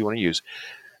terminology you want to use.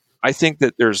 I think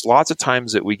that there's lots of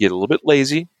times that we get a little bit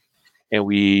lazy and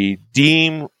we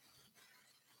deem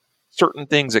certain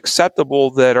things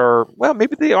acceptable that are, well,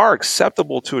 maybe they are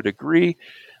acceptable to a degree,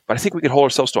 but I think we can hold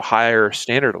ourselves to a higher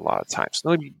standard a lot of times.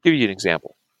 Let me give you an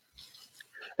example.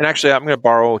 And actually, I'm going to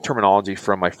borrow terminology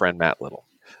from my friend Matt Little.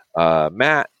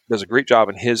 Matt does a great job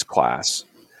in his class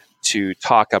to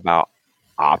talk about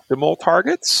optimal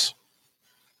targets,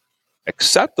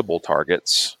 acceptable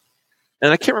targets,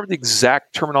 and I can't remember the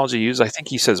exact terminology he used. I think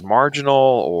he says marginal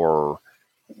or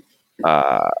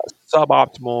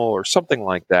suboptimal or something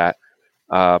like that.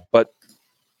 But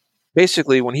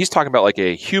basically, when he's talking about like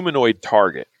a humanoid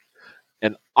target,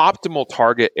 an optimal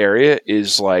target area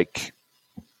is like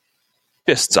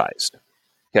fist-sized.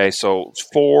 Okay, so it's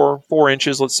 4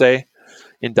 inches, let's say,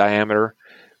 in diameter.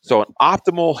 So an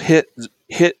optimal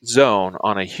hit zone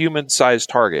on a human-sized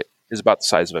target is about the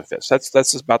size of a fist.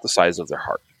 That's about the size of their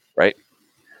heart, right?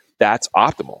 That's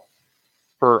optimal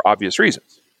for obvious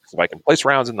reasons. So if I can place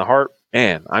rounds in the heart,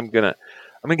 man, I'm gonna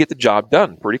get the job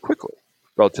done pretty quickly,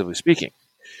 relatively speaking.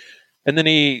 And then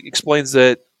he explains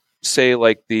that, say,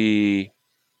 like the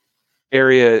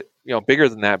area, bigger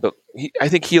than that, but I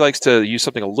think he likes to use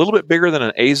something a little bit bigger than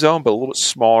an A zone, but a little bit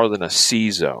smaller than a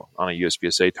C zone on a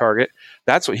USPSA target.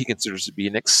 That's what he considers to be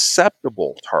an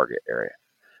acceptable target area.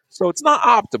 So it's not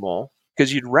optimal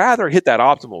because you'd rather hit that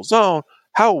optimal zone.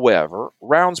 However,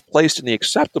 rounds placed in the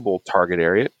acceptable target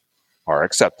area are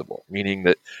acceptable, meaning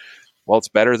that, well, it's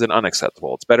better than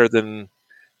unacceptable. It's better than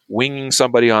winging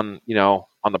somebody on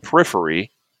the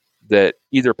periphery that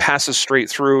either passes straight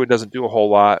through and doesn't do a whole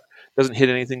lot, doesn't hit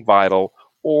anything vital,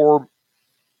 or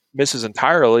misses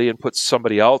entirely and puts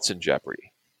somebody else in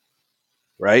jeopardy,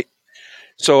 right?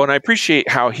 So, and I appreciate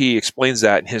how he explains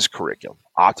that in his curriculum,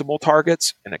 optimal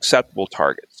targets and acceptable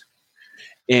targets.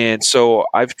 And so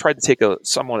I've tried to take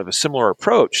somewhat of a similar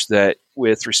approach that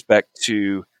with respect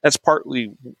to, that's partly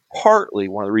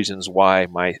one of the reasons why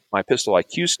my pistol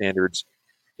IQ standards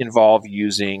involve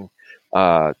using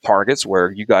targets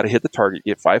where you got to hit the target,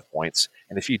 you get 5 points,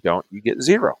 and if you don't, you get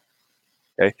 0.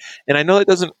 Okay, and I know that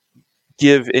doesn't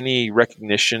give any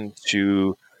recognition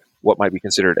to what might be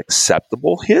considered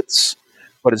acceptable hits,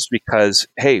 but it's because,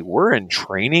 hey, we're in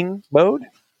training mode,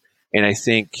 and I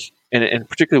think, and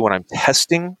particularly when I'm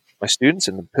testing my students,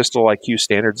 and the pistol IQ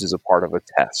standards is a part of a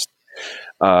test,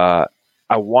 I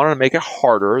want to make it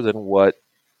harder than what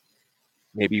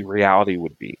maybe reality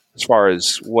would be as far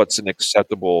as what's an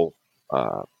acceptable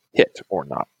hit or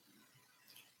not.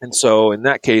 And so in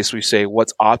that case, we say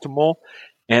what's optimal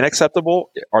and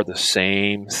acceptable are the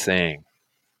same thing.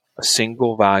 A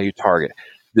single value target.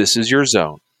 This is your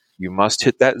zone. You must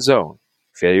hit that zone.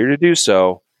 Failure to do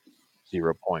so,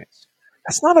 0 points.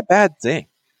 That's not a bad thing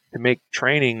to make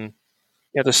training,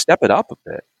 to step it up a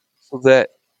bit so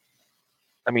that,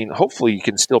 hopefully you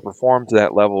can still perform to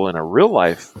that level in a real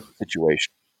life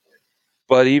situation.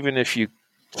 But even if you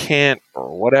can't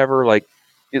or whatever,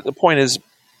 the point is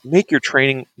make your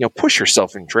training, push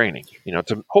yourself in training,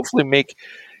 to hopefully make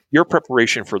your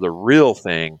preparation for the real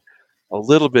thing a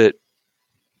little bit,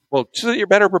 so that you're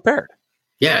better prepared.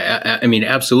 Yeah,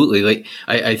 absolutely.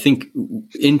 I think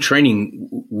in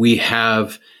training we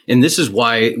have, and this is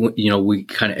why, we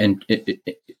kind of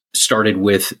started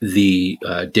with the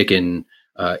Dicken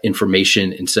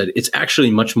information and said it's actually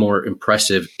much more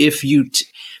impressive if you,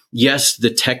 yes, the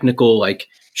technical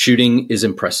shooting is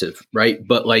impressive, right?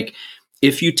 But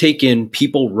if you take in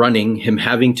people running, him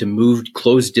having to move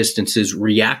close distances,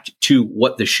 react to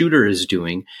what the shooter is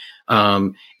doing,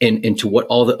 and to what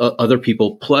all the other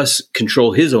people, plus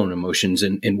control his own emotions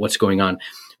and what's going on.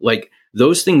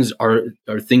 Those things are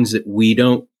things that we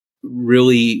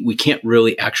can't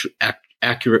really actually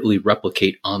accurately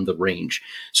replicate on the range.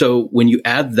 So when you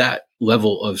add that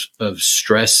level of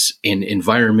stress and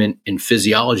environment and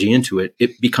physiology into it,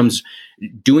 it becomes,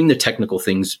 doing the technical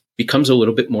things becomes a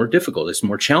little bit more difficult. It's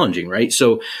more challenging, right?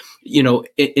 So,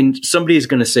 and somebody is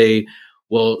going to say,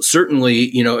 well, certainly,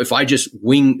 if I just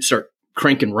start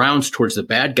cranking rounds towards the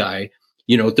bad guy,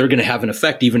 they're going to have an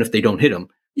effect even if they don't hit him.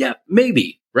 Yeah,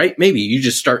 maybe, right? Maybe you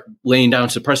just start laying down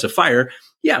suppressive fire.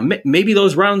 Yeah, maybe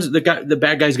those rounds, the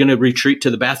bad guy's going to retreat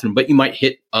to the bathroom, but you might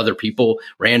hit other people,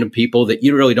 random people that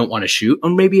you really don't want to shoot. Or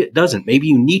maybe it doesn't. Maybe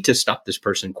you need to stop this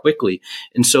person quickly.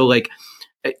 And so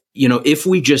if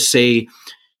we just say,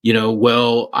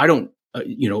 well, I don't,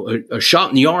 a shot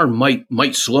in the arm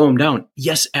might slow him down.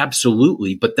 Yes,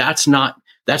 absolutely. But that's not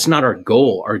our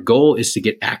goal. Our goal is to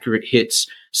get accurate hits,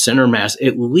 center mass,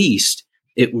 at least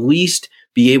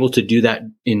be able to do that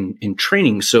in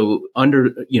training. So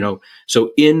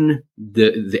so in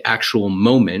the actual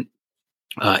moment,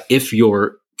 if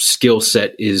your skill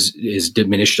set is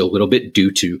diminished a little bit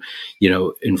due to,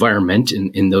 environment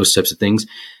and those types of things,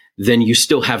 then you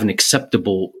still have an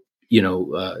acceptable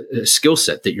skill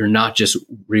set that you're not just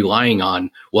relying on.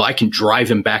 Well, I can drive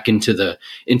him back into the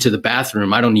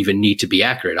bathroom. I don't even need to be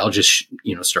accurate. I'll just,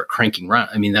 start cranking around.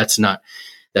 That's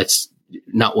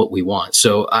not what we want.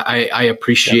 So I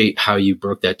appreciate how you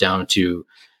broke that down to,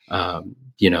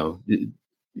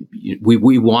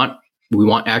 we want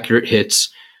accurate hits,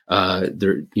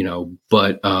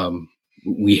 but,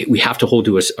 we have to hold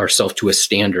ourselves to a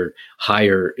standard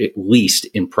higher, at least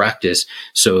in practice,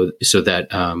 so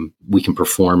that we can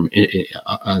perform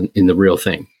in the real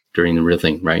thing, during the real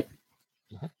thing, right?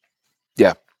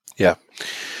 Yeah. Yep,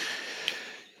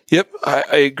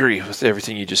 I agree with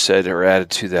everything you just said or added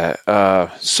to that.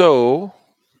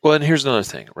 And here's another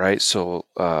thing, right? So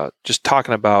just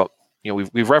talking about,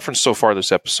 we've referenced so far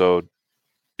this episode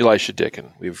Elisha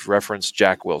Dicken. We've referenced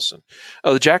Jack Wilson.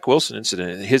 The Jack Wilson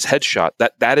incident, his headshot,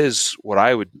 that is what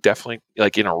I would definitely,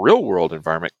 in a real world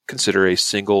environment, consider a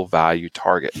single value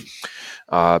target,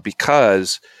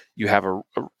 because you have a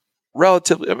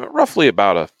relatively, roughly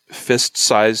about a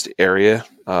fist-sized area,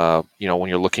 when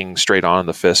you're looking straight on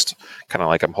the fist, kind of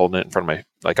like I'm holding it in front of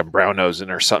like I'm brown nosing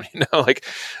or something,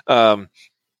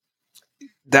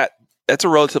 that's a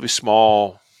relatively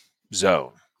small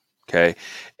zone, okay?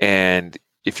 And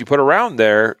if you put a round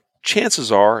there,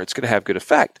 chances are it's going to have good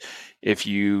effect. If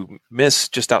you miss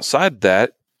just outside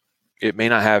that, it may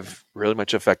not have really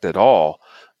much effect at all.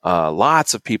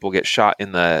 Lots of people get shot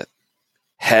in the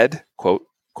head, quote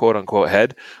unquote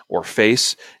head or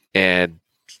face, and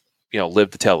live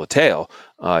to tell the tale.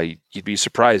 You'd be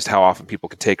surprised how often people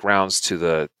can take rounds to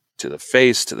the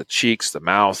face, to the cheeks, the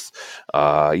mouth,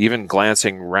 even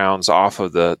glancing rounds off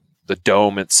of the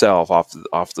dome itself,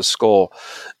 off the skull.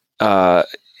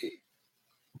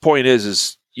 Point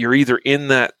is you're either in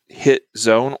that hit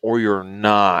zone or you're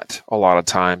not a lot of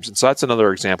times. And so that's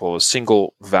another example of a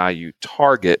single value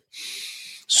target.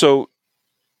 So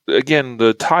again,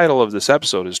 the title of this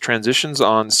episode is Transitions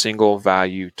on Single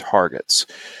Value Targets.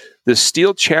 The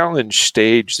Steel Challenge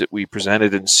stage that we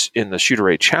presented in the Shooter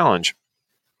Ray Challenge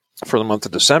for the month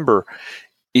of December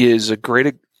is a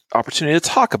great opportunity to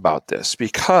talk about this,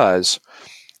 because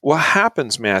what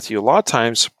happens, Matthew, a lot of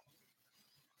times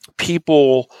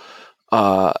people,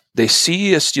 they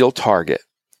see a steel target,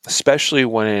 especially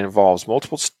when it involves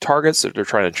multiple targets that they're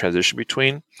trying to transition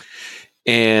between,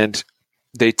 and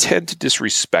they tend to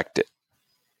disrespect it.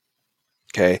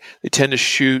 Okay, they tend to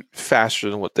shoot faster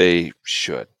than what they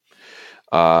should,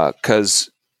 because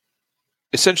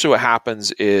essentially what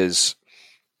happens is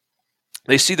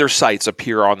they see their sights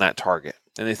appear on that target,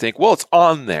 and they think, well, it's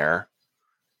on there,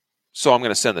 so I'm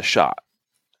going to send the shot.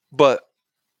 But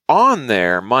on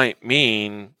there might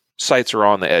mean sights are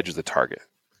on the edge of the target.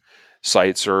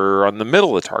 Sights are on the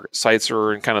middle of the target. Sights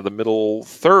are in kind of the middle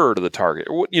third of the target.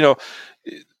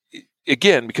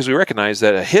 Again, because we recognize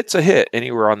that a hit's a hit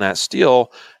anywhere on that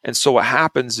steel. And so what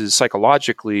happens is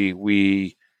psychologically,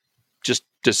 we just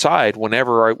decide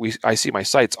whenever I see my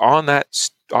sights on that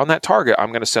target, I'm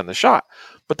going to send the shot.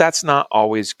 But that's not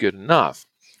always good enough.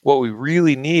 What we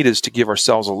really need is to give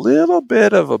ourselves a little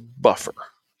bit of a buffer.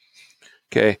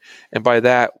 Okay. And by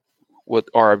that, what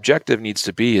our objective needs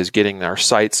to be is getting our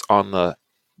sights on the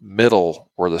middle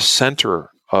or the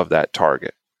center of that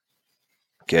target.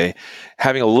 Okay,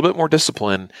 having a little bit more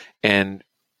discipline and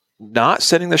not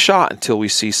sending the shot until we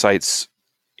see sights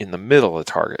in the middle of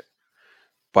the target.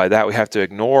 By that, we have to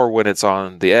ignore when it's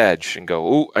on the edge and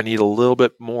go, "Ooh, I need a little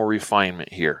bit more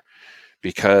refinement here,"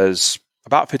 because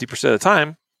about 50% of the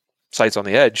time, sights on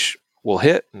the edge will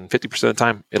hit, and 50% of the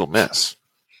time it'll miss.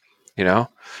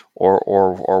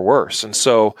 Or worse. And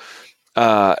so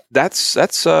that's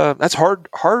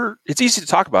hard. It's easy to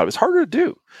talk about. It's harder to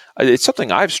do. It's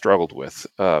something I've struggled with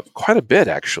quite a bit,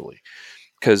 actually,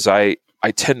 because I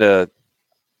have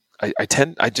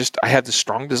this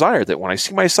strong desire that when I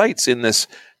see my sights in this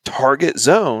target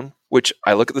zone, which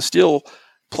I look at the steel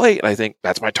plate and I think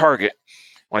that's my target.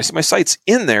 When I see my sights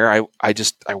in there, I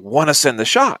want to send the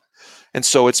shot. And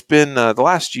so it's been the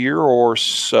last year or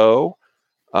so,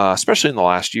 especially in the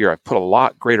last year, I've put a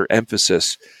lot greater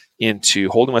emphasis into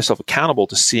holding myself accountable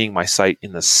to seeing my sight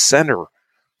in the center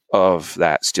of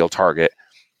that steel target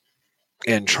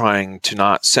and trying to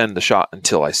not send the shot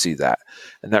until I see that.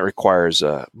 And that requires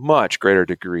a much greater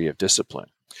degree of discipline.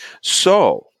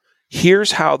 So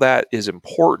here's how that is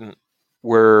important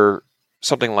where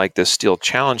something like this steel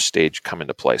challenge stage come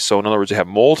into play. So in other words, you have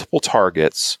multiple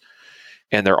targets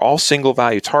and they're all single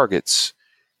value targets,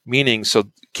 meaning,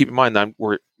 so keep in mind that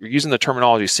we're using the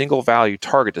terminology single value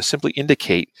target to simply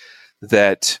indicate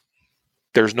that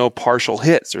there's no partial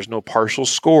hits, there's no partial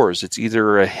scores. It's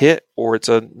either a hit or it's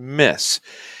a miss.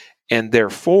 And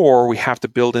therefore, we have to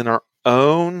build in our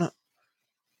own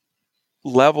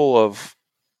level of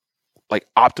like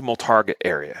optimal target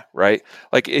area, right?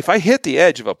 Like if I hit the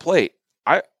edge of a plate,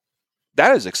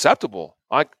 that is acceptable.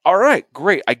 Like, all right,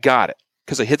 great, I got it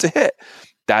because a hit's a hit.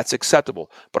 That's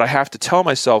acceptable. But I have to tell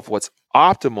myself what's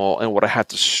optimal, and what I have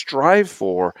to strive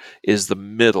for is the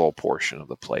middle portion of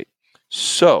the plate.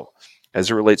 So, as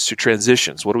it relates to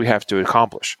transitions, what do we have to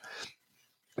accomplish?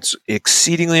 It's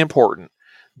exceedingly important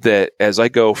that as I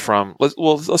go from, let's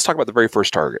talk about the very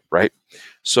first target, right?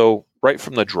 So, right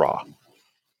from the draw,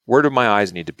 where do my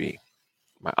eyes need to be?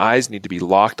 My eyes need to be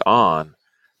locked on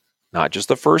not just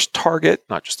the first target,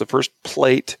 not just the first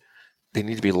plate. They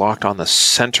need to be locked on the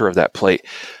center of that plate.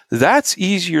 That's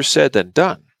easier said than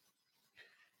done.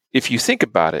 If you think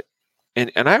about it,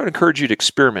 and I would encourage you to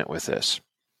experiment with this.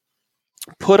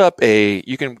 Put up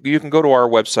you can go to our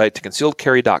website to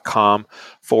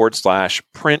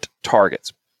concealedcarry.com/print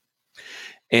targets.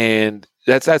 And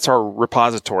that's our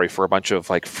repository for a bunch of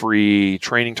like free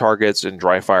training targets and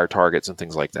dry fire targets and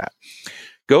things like that.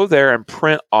 Go there and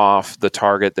print off the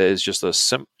target that is just a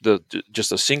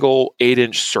single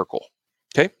 8-inch circle.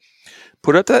 Okay,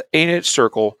 put up that 8-inch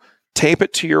circle, tape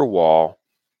it to your wall,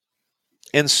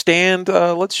 and stand.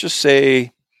 Let's just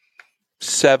say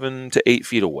 7 to 8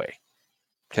 feet away.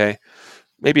 Okay,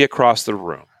 maybe across the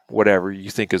room, whatever you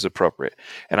think is appropriate.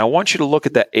 And I want you to look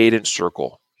at that 8-inch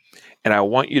circle, and I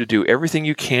want you to do everything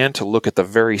you can to look at the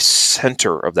very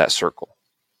center of that circle.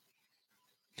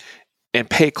 And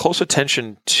pay close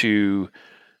attention to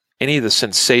any of the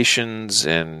sensations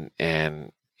and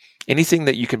anything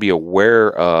that you can be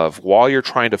aware of while you're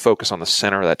trying to focus on the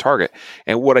center of that target.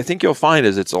 And what I think you'll find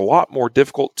is it's a lot more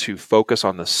difficult to focus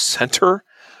on the center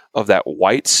of that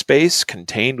white space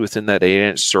contained within that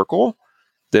 8-inch circle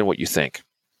than what you think.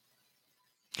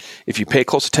 If you pay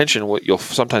close attention, what you'll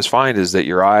sometimes find is that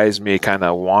your eyes may kind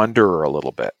of wander a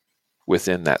little bit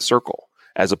within that circle,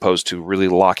 as opposed to really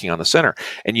locking on the center.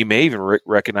 And you may even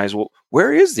recognize, well,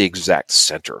 where is the exact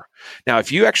center? Now,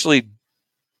 if you actually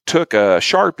took a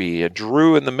Sharpie and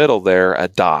drew in the middle there a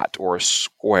dot or a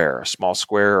square, a small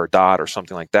square or dot or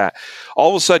something like that, all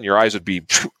of a sudden your eyes would be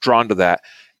drawn to that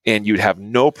and you'd have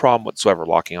no problem whatsoever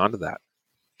locking onto that.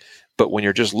 But when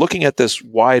you're just looking at this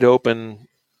wide open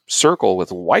circle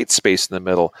with white space in the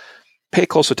middle, pay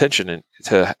close attention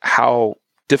to how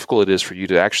difficult it is for you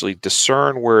to actually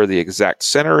discern where the exact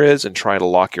center is and try to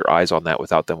lock your eyes on that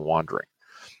without them wandering.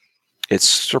 It's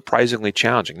surprisingly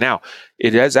challenging. Now,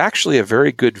 it is actually a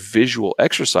very good visual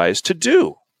exercise to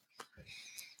do.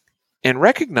 And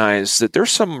recognize that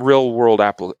there's some real world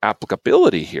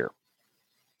applicability here,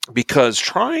 because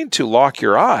trying to lock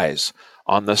your eyes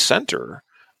on the center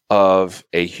of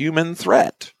a human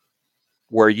threat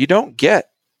where you don't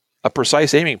get a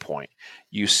precise aiming point,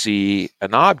 you see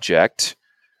an object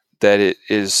that it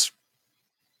is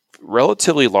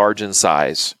relatively large in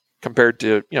size compared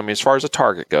to, as far as a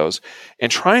target goes,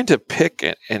 and trying to pick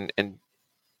and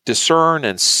discern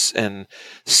and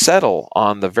settle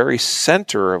on the very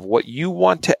center of what you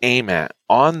want to aim at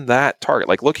on that target.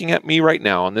 Like looking at me right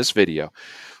now on this video,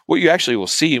 what you actually will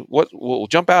see, what will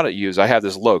jump out at you is I have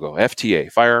this logo,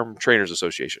 FTA, Firearm Trainers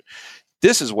Association.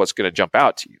 This is what's going to jump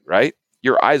out to you, right?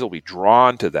 Your eyes will be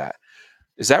drawn to that.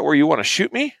 Is that where you want to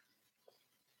shoot me?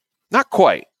 Not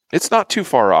quite. It's not too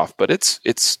far off, but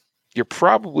you're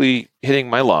probably hitting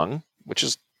my lung, which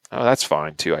is, that's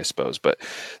fine too, I suppose, but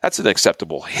that's an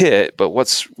acceptable hit. But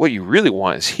what you really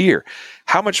want is here.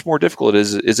 How much more difficult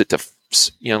is it to,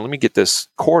 let me get this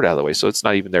cord out of the way so it's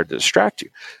not even there to distract you.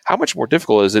 How much more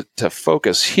difficult is it to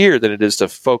focus here than it is to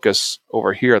focus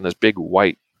over here on this big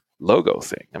white logo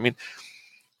thing? I mean,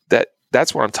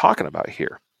 that's what I'm talking about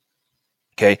here.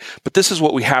 Okay, but this is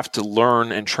what we have to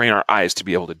learn and train our eyes to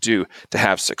be able to do to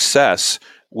have success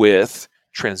with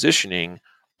transitioning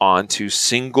onto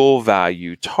single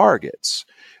value targets.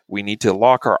 We need to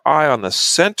lock our eye on the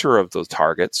center of those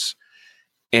targets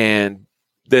and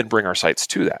then bring our sights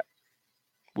to that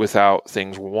without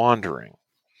things wandering.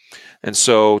 And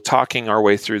so talking our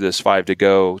way through this 5 to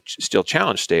go steel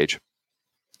challenge stage,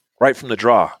 right from the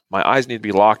draw, my eyes need to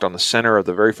be locked on the center of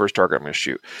the very first target I'm going to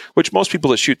shoot, which most people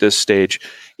that shoot this stage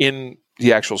in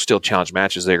the actual steel challenge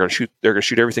matches, they're going to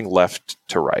shoot everything left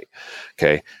to right.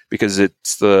 Okay. Because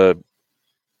it's the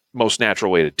most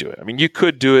natural way to do it. I mean, you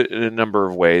could do it in a number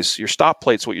of ways. Your stop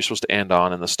plate's what you're supposed to end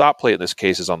on, and the stop plate in this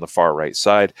case is on the far right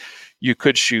side. You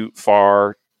could shoot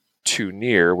far to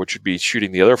near, which would be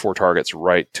shooting the other 4 targets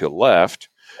right to left,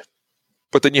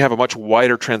 but then you have a much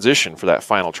wider transition for that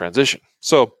final transition.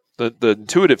 So the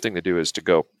intuitive thing to do is to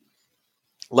go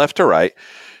left to right,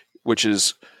 which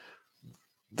is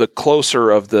the closer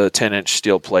of the 10-inch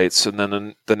steel plates, and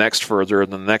then the next further,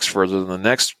 and then the next further, and the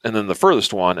next, and then the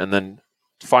furthest one, and then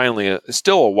finally, it's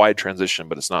still a wide transition,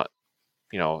 but it's not,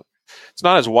 it's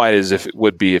not as wide as if it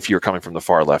would be if you're coming from the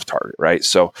far left target, right?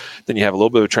 So then you have a little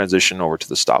bit of transition over to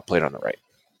the stop plate on the right.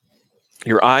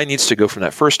 Your eye needs to go from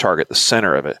that first target, the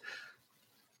center of it,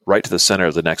 right to the center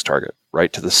of the next target,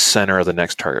 right to the center of the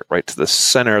next target, right to the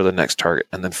center of the next target,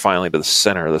 and then finally to the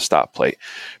center of the stop plate,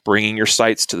 bringing your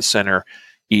sights to the center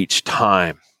each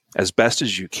time as best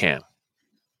as you can.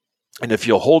 And if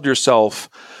you'll hold yourself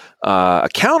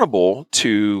accountable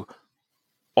to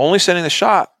only sending the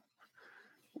shot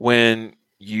when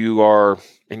you are,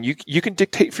 and you can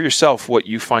dictate for yourself what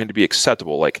you find to be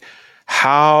acceptable, like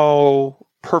how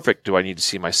perfect do I need to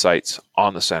see my sights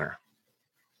on the center?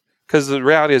 Because the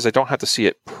reality is I don't have to see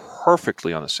it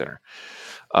perfectly on the center,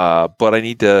 but I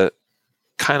need to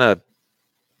kind of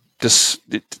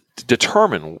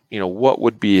determine, what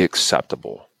would be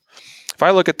acceptable. If I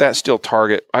look at that steel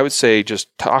target, I would say,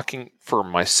 just talking for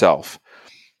myself,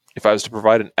 if I was to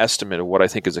provide an estimate of what I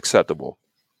think is acceptable,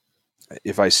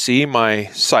 if I see my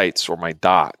sights or my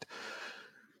dot,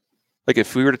 like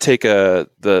if we were to take the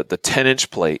 10-inch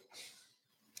plate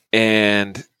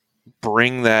and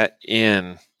bring that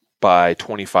in by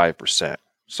 25%,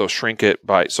 so shrink it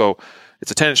by, so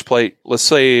it's a 10-inch plate. Let's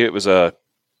say it was a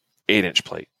 8-inch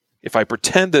plate. If I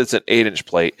pretend that it's an 8-inch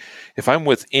plate, if I'm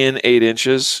within 8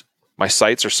 inches, my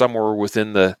sights are somewhere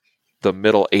within the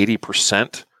middle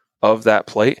 80% of that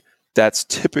plate, that's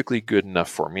typically good enough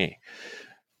for me.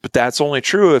 But that's only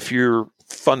true if your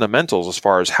fundamentals, as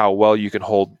far as how well you can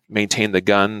maintain the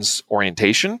gun's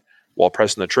orientation while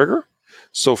pressing the trigger.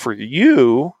 So for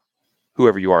you,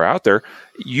 whoever you are out there,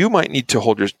 you might need to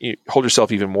hold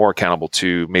yourself even more accountable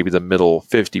to maybe the middle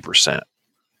 50%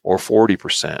 or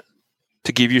 40%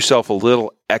 to give yourself a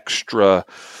little extra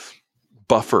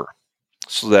buffer,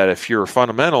 so that if your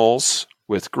fundamentals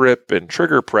with grip and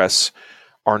trigger press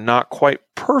are not quite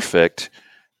perfect,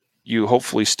 you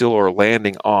hopefully still are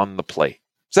landing on the plate.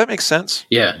 Does that make sense?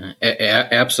 Yeah,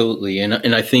 absolutely. And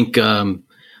I think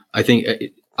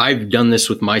I've done this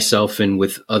with myself and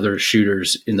with other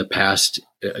shooters in the past,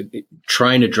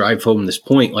 trying to drive home this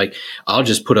point. Like, I'll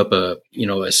just put up a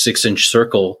 6-inch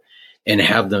circle and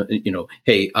have them,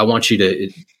 hey, I want you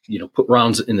to, put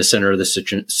rounds in the center of the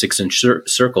 6-inch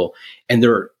circle, and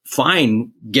they're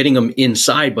fine getting them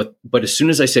inside. But as soon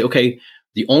as I say, okay,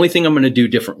 the only thing I'm going to do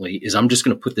differently is I'm just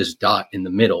going to put this dot in the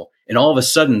middle, and all of a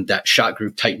sudden that shot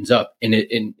group tightens up,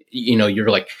 and you're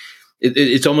like,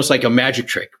 it's almost like a magic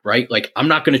trick, right? Like, I'm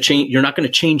not going to change. You're not going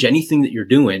to change anything that you're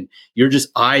doing. Your just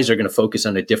eyes are going to focus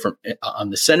on on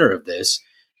the center of this,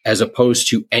 as opposed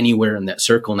to anywhere in that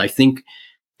circle. And I think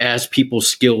as people's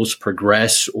skills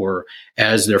progress, or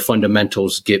as their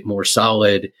fundamentals get more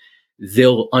solid,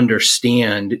 they'll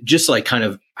understand just like kind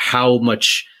of how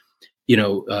much,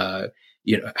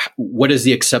 what is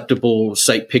the acceptable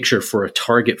sight picture for a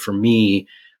target for me.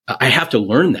 I have to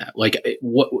learn that. Like,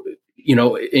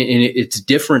 and it's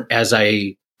different as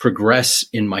I progress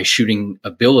in my shooting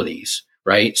abilities,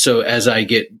 right? So as I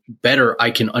get better,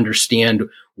 I can understand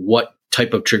what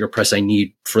type of trigger press I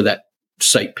need for that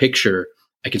sight picture.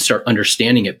 I can start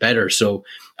understanding it better. So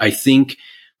I think,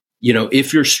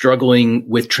 if you're struggling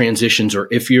with transitions, or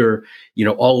if you're,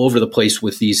 all over the place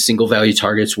with these single value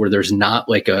targets where there's not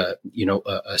like a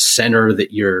center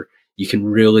that you can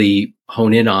really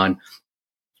hone in on,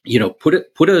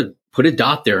 put a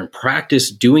dot there and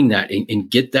practice doing that and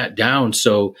get that down.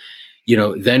 So,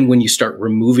 then when you start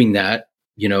removing that,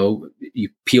 you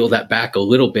peel that back a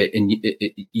little bit, and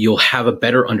you'll have a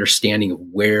better understanding of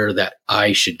where that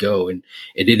eye should go. And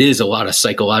it is a lot of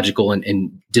psychological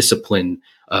and discipline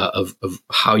of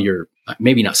how you're,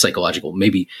 maybe not psychological,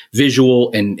 maybe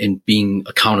visual, and being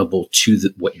accountable to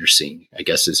what you're seeing, I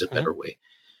guess, is a better way.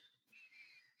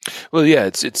 Well, yeah,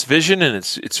 it's vision, and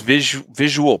it's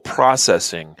visual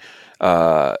processing.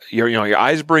 Your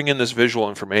eyes bring in this visual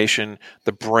information.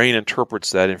 The brain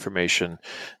interprets that information,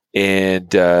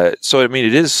 and so I mean,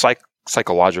 it is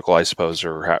psychological, I suppose,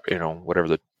 or whatever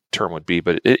the term would be.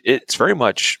 But it's very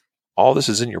much all this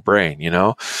is in your brain.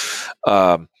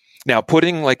 Now,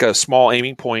 putting like a small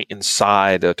aiming point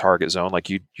inside a target zone, like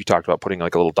you talked about, putting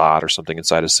like a little dot or something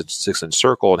inside a 6-inch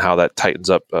circle, and how that tightens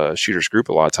up a shooter's group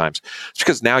a lot of times. It's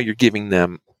because now you're giving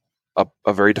them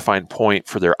a very defined point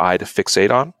for their eye to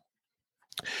fixate on.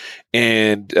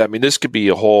 And I mean, this could be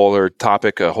a whole other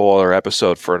topic, a whole other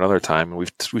episode for another time. And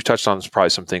we've touched on probably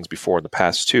some things before in the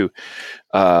past too.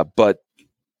 But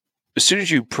as soon as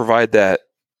you provide that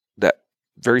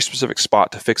very specific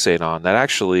spot to fixate on, that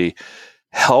actually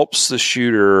helps the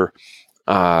shooter,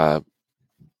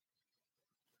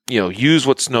 use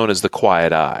what's known as the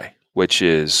quiet eye, which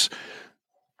is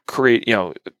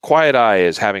quiet eye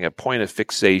is having a point of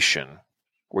fixation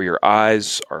where your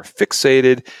eyes are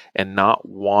fixated and not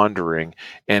wandering.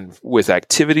 And with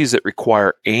activities that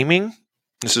require aiming,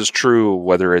 this is true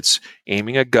whether it's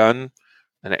aiming a gun,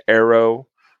 an arrow,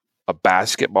 a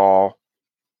basketball,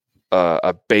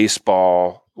 a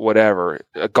baseball, whatever,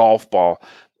 a golf ball.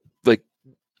 Like,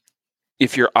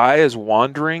 if your eye is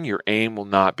wandering, your aim will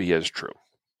not be as true.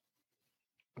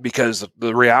 Because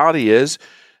the reality is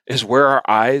where our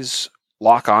eyes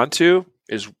lock onto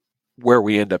is where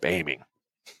we end up aiming.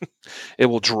 It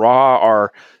will draw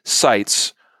our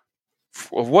sights,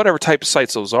 of whatever type of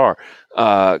sights those are.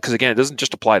 Because again, it doesn't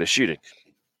just apply to shooting.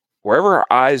 Wherever our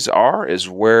eyes are is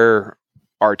where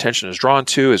our attention is drawn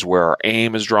to, is where our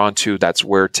aim is drawn to. That's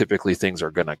where typically things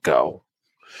are going to go.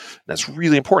 That's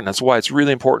really important. That's why it's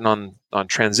really important on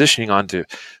transitioning onto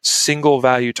single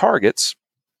value targets,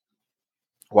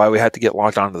 why we had to get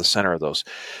locked onto the center of those.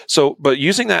 So, but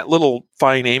using that little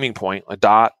fine aiming point, a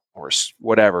dot or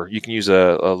whatever, you can use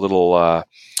a little a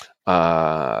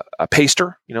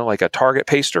paster, like a target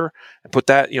paster, and put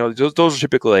that, those are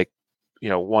typically like,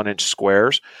 1-inch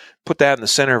squares. Put that in the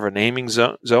center of an aiming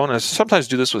zone. I sometimes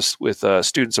do this with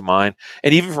students of mine,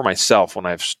 and even for myself when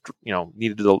I've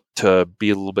needed to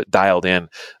be a little bit dialed in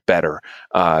better.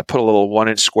 Put a little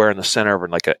 1-inch square in the center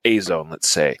of like an A zone, let's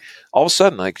say. All of a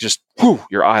sudden, like just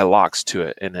your eye locks to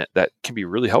it, and that can be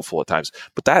really helpful at times.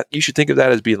 But that you should think of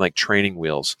that as being like training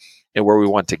wheels, and where we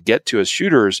want to get to as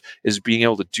shooters is being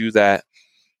able to do that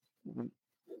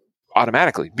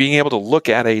automatically, being able to look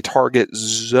at a target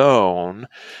zone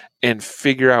and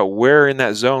figure out where in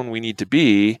that zone we need to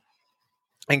be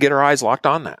and get our eyes locked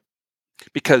on that.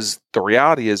 Because the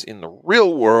reality is, in the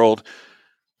real world,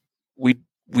 we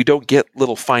don't get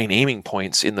little fine aiming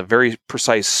points in the very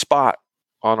precise spot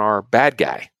on our bad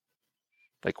guy.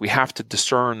 Like, we have to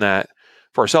discern that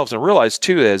for ourselves and realize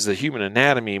too, as the human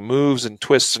anatomy moves and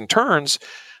twists and turns,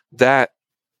 that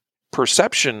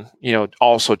perception,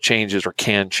 also changes or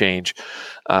can change.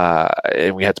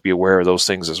 And we have to be aware of those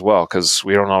things as well, because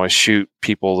we don't always shoot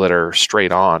people that are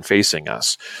straight on facing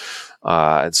us.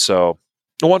 And so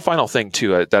one final thing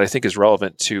too, that I think is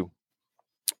relevant to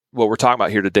what we're talking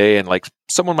about here today, and like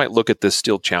someone might look at this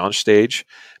steel challenge stage,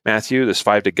 Matthew, this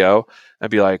 5 to go,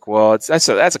 and be like, well, that's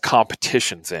a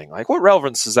competition thing. Like, what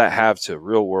relevance does that have to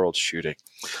real world shooting?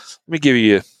 Let me give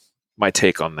you my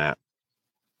take on that.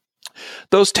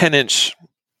 Those 10-inch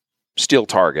steel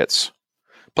targets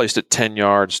placed at 10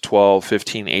 yards, 12,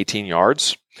 15, 18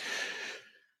 yards,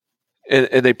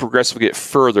 and they progressively get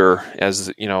further as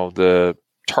the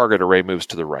target array moves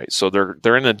to the right. So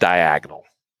they're in a diagonal,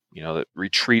 that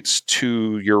retreats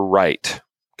to your right,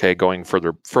 okay, going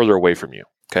further away from you,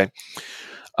 okay.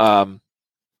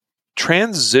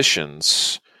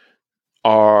 Transitions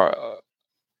are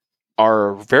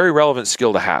a very relevant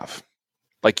skill to have.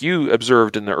 Like you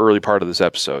observed in the early part of this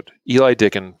episode, Eli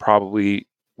Dicken probably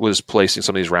was placing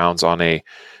some of these rounds on a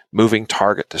moving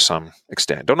target to some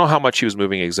extent. Don't know how much he was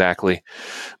moving exactly,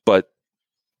 but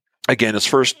again, his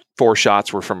first 4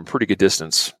 shots were from a pretty good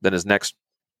distance. Then his next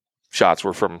shots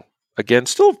were from, again,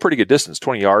 still a pretty good distance,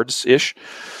 20 yards-ish.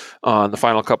 The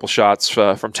final couple shots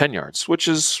from 10 yards, which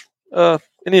is an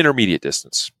intermediate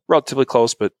distance. Relatively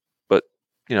close, but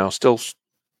still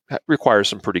requires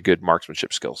some pretty good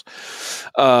marksmanship skills.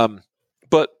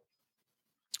 But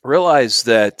realize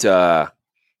that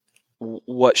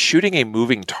what shooting a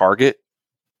moving target,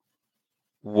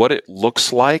 what it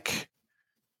looks like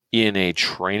in a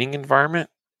training environment,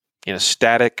 in a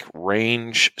static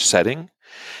range setting,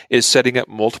 is setting up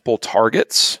multiple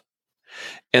targets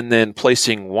and then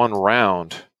placing one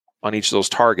round on each of those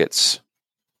targets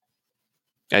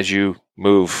as you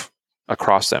move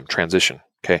across them, transition.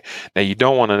 Okay. Now you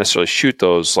don't want to necessarily shoot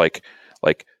those like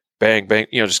bang, bang,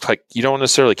 just like you don't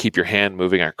necessarily keep your hand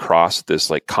moving across at this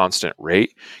like constant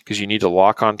rate, because you need to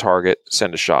lock on target,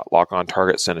 send a shot, lock on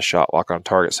target, send a shot, lock on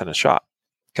target, send a shot.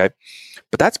 Okay.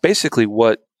 But that's basically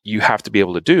what you have to be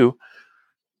able to do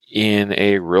in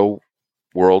a real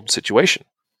world situation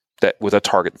that with a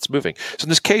target that's moving. So in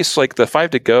this case, like the 5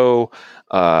 to go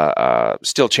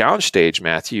steel challenge stage,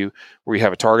 Matthew, where you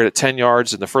have a target at 10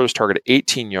 yards and the furthest target at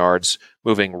 18 yards,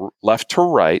 moving left to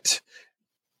right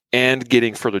and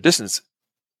getting further distance.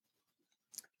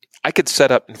 I could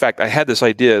set up, in fact, I had this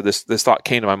idea, this thought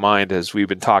came to my mind as we've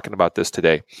been talking about this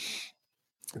today,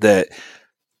 that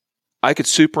I could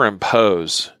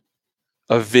superimpose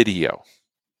a video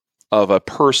of a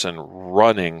person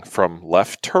running from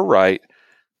left to right,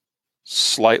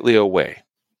 slightly away,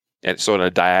 and so in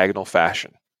a diagonal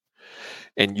fashion.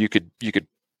 And you could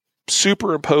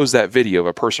superimpose that video of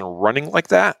a person running like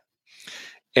that,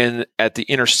 and at the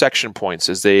intersection points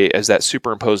as that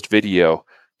superimposed video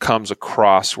comes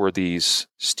across where these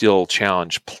steel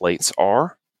challenge plates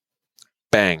are,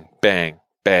 bang, bang,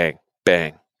 bang,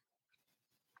 bang.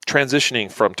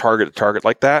 Transitioning from target to target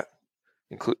like that,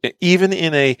 even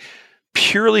in a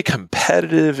purely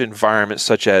competitive environment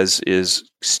such as is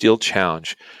steel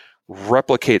challenge,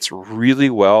 replicates really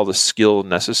well the skill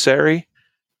necessary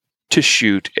to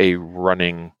shoot a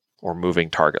running or moving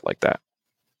target like that.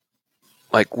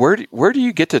 Like where do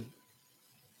you get to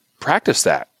practice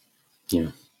that?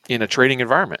 Yeah. In a training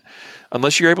environment?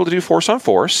 Unless you're able to do force on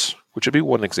force, which would be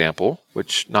one example,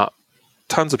 which not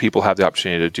tons of people have the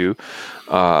opportunity to do,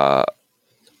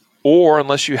 or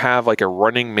unless you have like a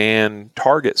running man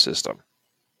target system.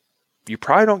 You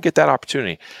probably don't get that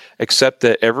opportunity, except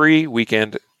that every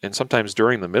weekend and sometimes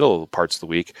during the middle parts of the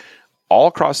week, all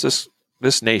across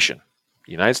this nation,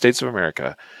 the United States of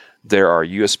America, there are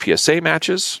USPSA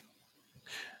matches,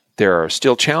 there are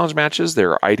steel challenge matches,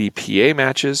 there are IDPA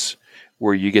matches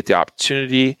where you get the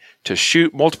opportunity to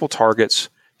shoot multiple targets,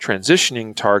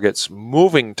 transitioning targets,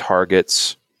 moving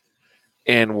targets.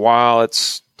 And while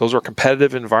those are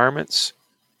competitive environments,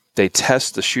 they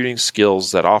test the shooting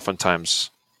skills that oftentimes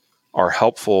are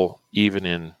helpful even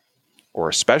in, or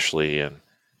especially in,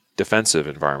 defensive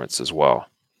environments as well.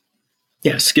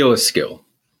 Yeah, skill is skill,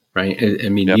 right? I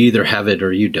mean, Yep. You either have it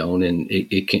or you don't, and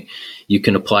you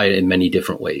can apply it in many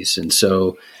different ways. And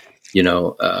so,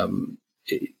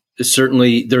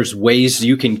 certainly there's ways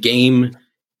you can game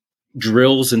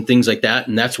drills and things like that.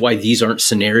 And that's why these aren't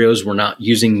scenarios. We're not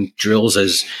using drills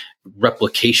as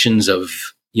replications of,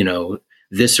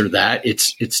 this or that.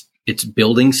 It's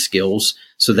building skills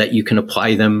so that you can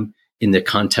apply them in the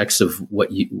context of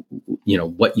what you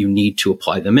need to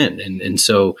apply them in. And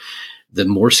so the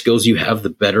more skills you have, the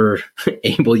better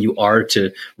able you are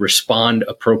to respond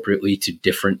appropriately to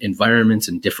different environments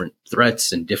and different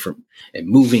threats and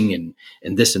moving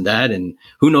and this and that. And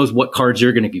who knows what cards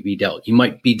you're going to be dealt. You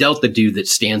might be dealt the dude that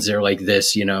stands there like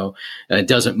this,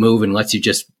 doesn't move and lets you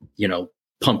just,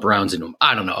 pump rounds into them.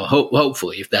 I don't know.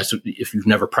 Hopefully if you've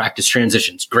never practiced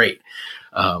transitions, great.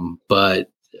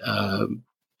 But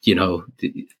I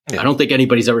don't think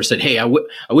anybody's ever said, "Hey, I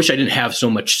wish I didn't have so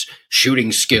much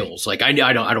shooting skills. Like I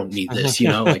don't need this."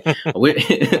 It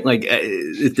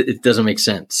doesn't make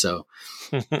sense. So,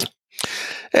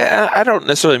 I don't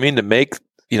necessarily mean to make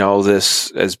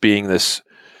this as being this,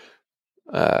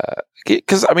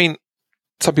 because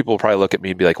some people will probably look at me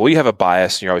and be like, "Well, you have a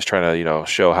bias, and you're always trying to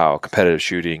show how competitive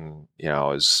shooting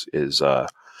is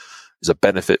a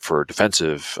benefit for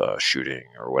defensive shooting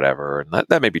or whatever," and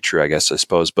that may be true, I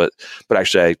suppose. But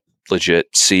actually, I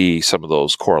legit see some of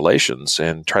those correlations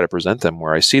and try to present them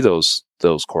where I see those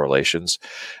correlations.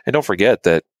 And don't forget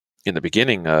that in the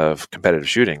beginning of competitive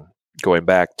shooting, going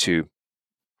back to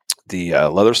the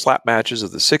leather slap matches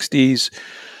of the 60s,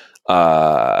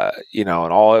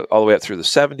 and all the way up through the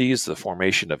 70s, the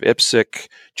formation of IPSC,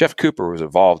 Jeff Cooper was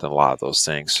involved in a lot of those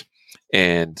things.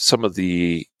 And some of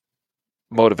the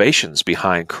motivations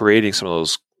behind creating some of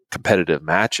those competitive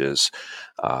matches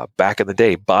back in the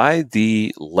day by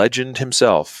the legend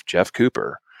himself, Jeff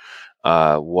Cooper,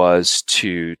 was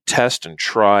to test and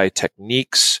try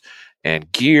techniques and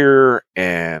gear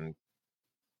and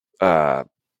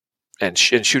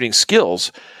shooting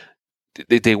skills.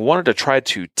 They wanted to try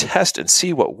to test and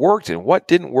see what worked and what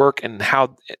didn't work, and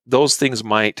how those things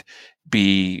might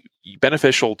be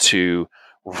beneficial to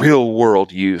real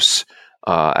world use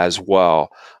as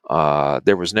well.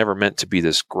 There was never meant to be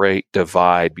this great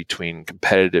divide between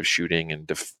competitive shooting and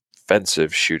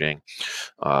defensive shooting,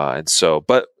 and so.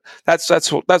 But that's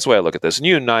the way I look at this. And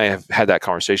you and I have had that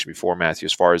conversation before, Matthew,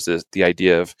 as far as the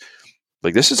idea of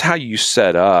like, this is how you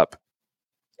set up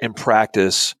and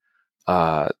practice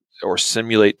or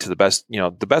simulate to the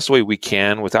best way we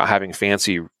can without having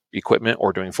fancy equipment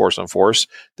or doing force on force.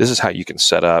 This is how you can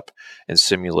set up and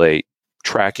simulate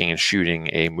tracking and shooting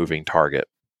a moving target.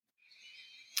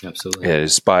 Absolutely. It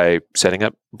is by setting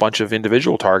up a bunch of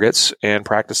individual targets and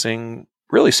practicing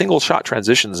really single shot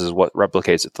transitions is what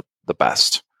replicates it the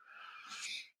best.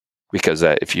 Because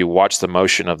if you watch the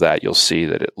motion of that, you'll see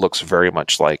that it looks very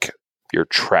much like you're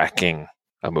tracking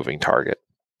a moving target.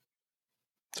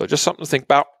 So just something to think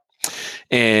about.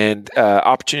 And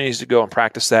opportunities to go and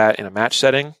practice that in a match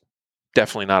setting,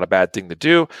 definitely not a bad thing to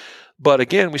do. But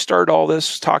again, we started all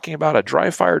this talking about a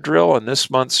dry fire drill, and this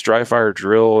month's dry fire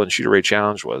drill and Shooter Ray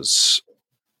Challenge was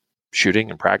shooting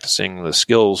and practicing the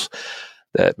skills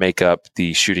that make up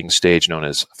the shooting stage known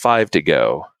as 5 to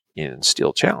Go in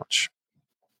Steel Challenge.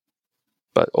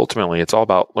 But ultimately, it's all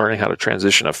about learning how to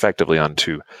transition effectively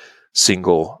onto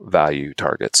single value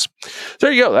targets. So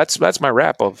there you go. That's my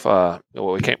wrap of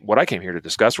what I came here to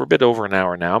discuss. We're a bit over an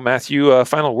hour now. Matthew,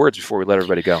 final words before we let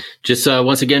everybody go. Just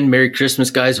once again, Merry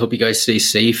Christmas, guys. Hope you guys stay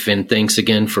safe, and thanks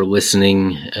again for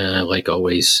listening. Like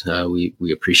always,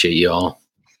 we appreciate you all.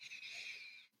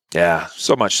 Yeah,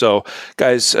 so much so.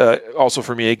 Guys, also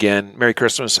for me again, Merry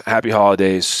Christmas, Happy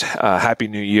Holidays, Happy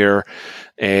New Year,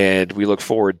 and we look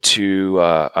forward to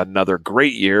another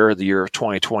great year, the year of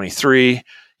 2023,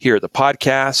 here at the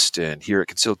podcast and here at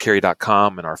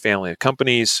concealedcarry.com and our family of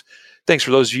companies. Thanks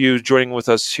for those of you joining with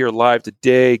us here live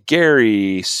today.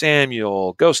 Gary,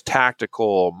 Samuel, Ghost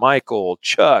Tactical, Michael,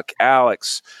 Chuck,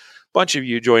 Alex, a bunch of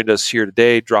you joined us here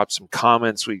today, dropped some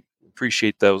comments. We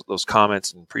appreciate those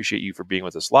comments and appreciate you for being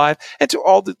with us live. And to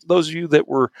all those of you that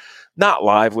were not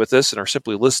live with us and are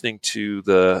simply listening to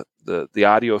the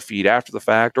audio feed after the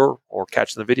fact or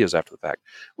catching the videos after the fact,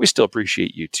 we still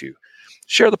appreciate you too.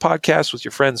 Share the podcast with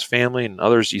your friends, family, and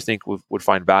others you think would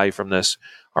find value from this.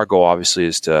 Our goal, obviously,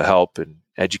 is to help and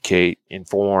educate,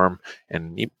 inform,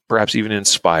 and perhaps even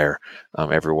inspire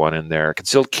everyone in their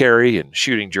concealed carry and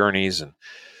shooting journeys. And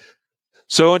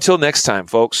so until next time,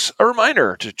 folks, a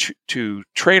reminder to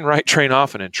train right, train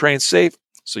often, and train safe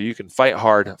so you can fight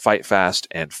hard, fight fast,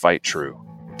 and fight true.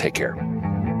 Take care.